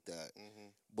Floyd like that. Mm-hmm.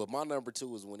 But my number 2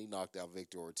 was when he knocked out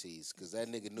Victor Ortiz because that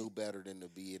nigga knew better than to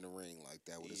be in the ring like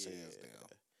that with his hands down.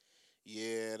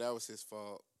 Yeah, that was his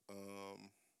fault.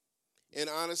 And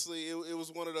honestly, it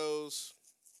was one of those.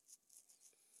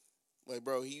 Like,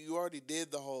 bro, you already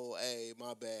did the whole, hey,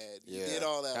 my bad. You did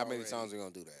all that. How many already. times are you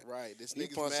gonna do that? Right. This He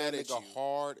nigga's punched mad that at nigga you.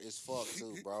 hard as fuck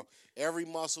too, bro. Every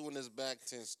muscle in his back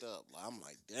tensed up. I'm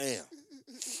like, damn.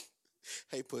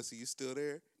 Hey, pussy, you still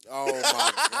there? Oh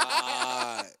my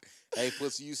god. Hey,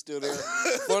 pussy, you still there?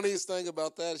 Funniest thing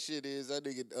about that shit is that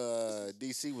nigga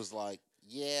DC was like,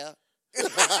 yeah.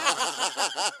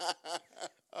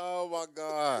 Oh my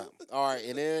god. All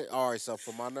right, so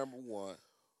for my number 1,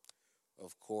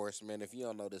 of course, man, if you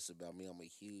don't know this about me, I'm a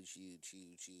huge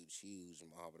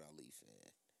Muhammad Ali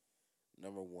fan.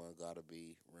 Number 1 gotta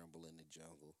be Rumble in the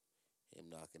Jungle. Him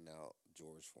knocking out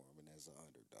George Foreman as an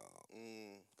underdog.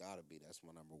 Gotta be. That's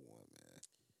my number 1, man.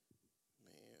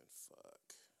 Man, fuck.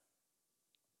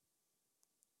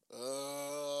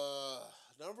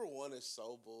 Number 1 is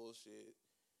so bullshit.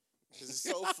 Cause it's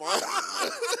so final.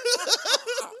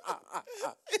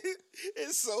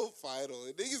 It's so final.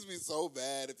 And niggas be so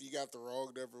bad if you got the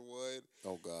wrong number 1.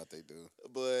 Oh God, they do.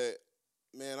 But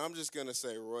man, I'm just gonna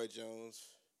say Roy Jones.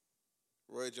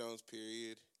 Roy Jones,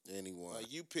 period. Anyone. Like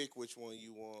you pick which one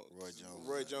you want. Roy Jones.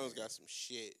 Roy Jones got some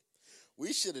shit.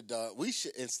 We should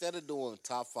instead of doing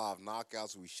top 5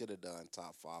 knockouts, we should have done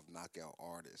top 5 knockout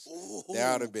artists. Ooh.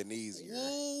 That would have been easier.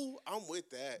 Ooh, I'm with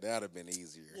that. That would have been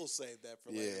easier. We'll save that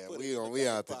for later. Yeah, Put we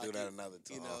have to do that another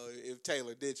time. You know, if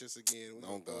Taylor ditch us again, we're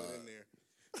gonna throw it in there.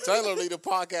 Taylor lead the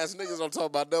podcast. Niggas don't talk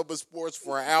about double sports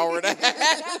for an hour and a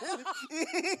half.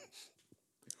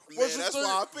 Man, that's why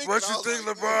I picked What it. you think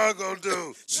LeBron gonna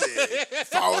do? Shit,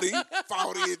 40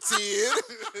 and 10.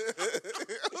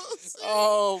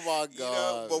 Oh my God! You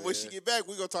know, but when she get back,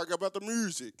 we gonna talk about the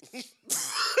music.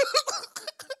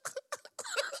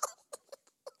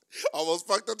 Almost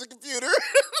fucked up the computer.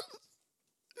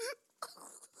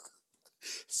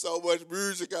 So much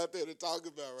music out there to talk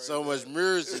about right So now. much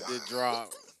music did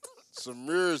drop. Some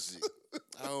music.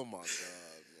 Oh my God, man.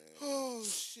 Oh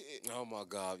shit. Oh my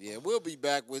God. Yeah, we'll be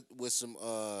back with some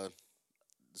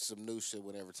new shit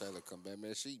whenever Taylor come back.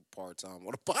 Man, she part-time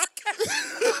on the podcast.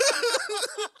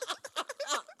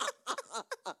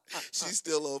 She's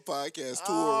still on podcast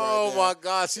tour Oh right now. my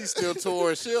God, she's still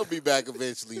touring. She'll be back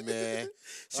eventually, man.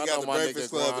 She I got know the my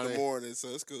Breakfast nigga Club in grinding. the morning, so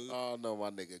it's cool. Oh no, my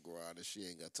nigga grinding. She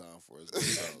ain't got time for us. But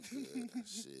it's all good.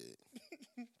 Shit.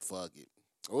 Fuck it.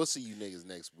 We'll see you niggas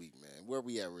next week, man. Where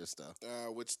we at, Risto?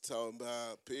 What you talking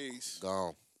about? Peace.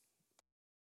 Gone.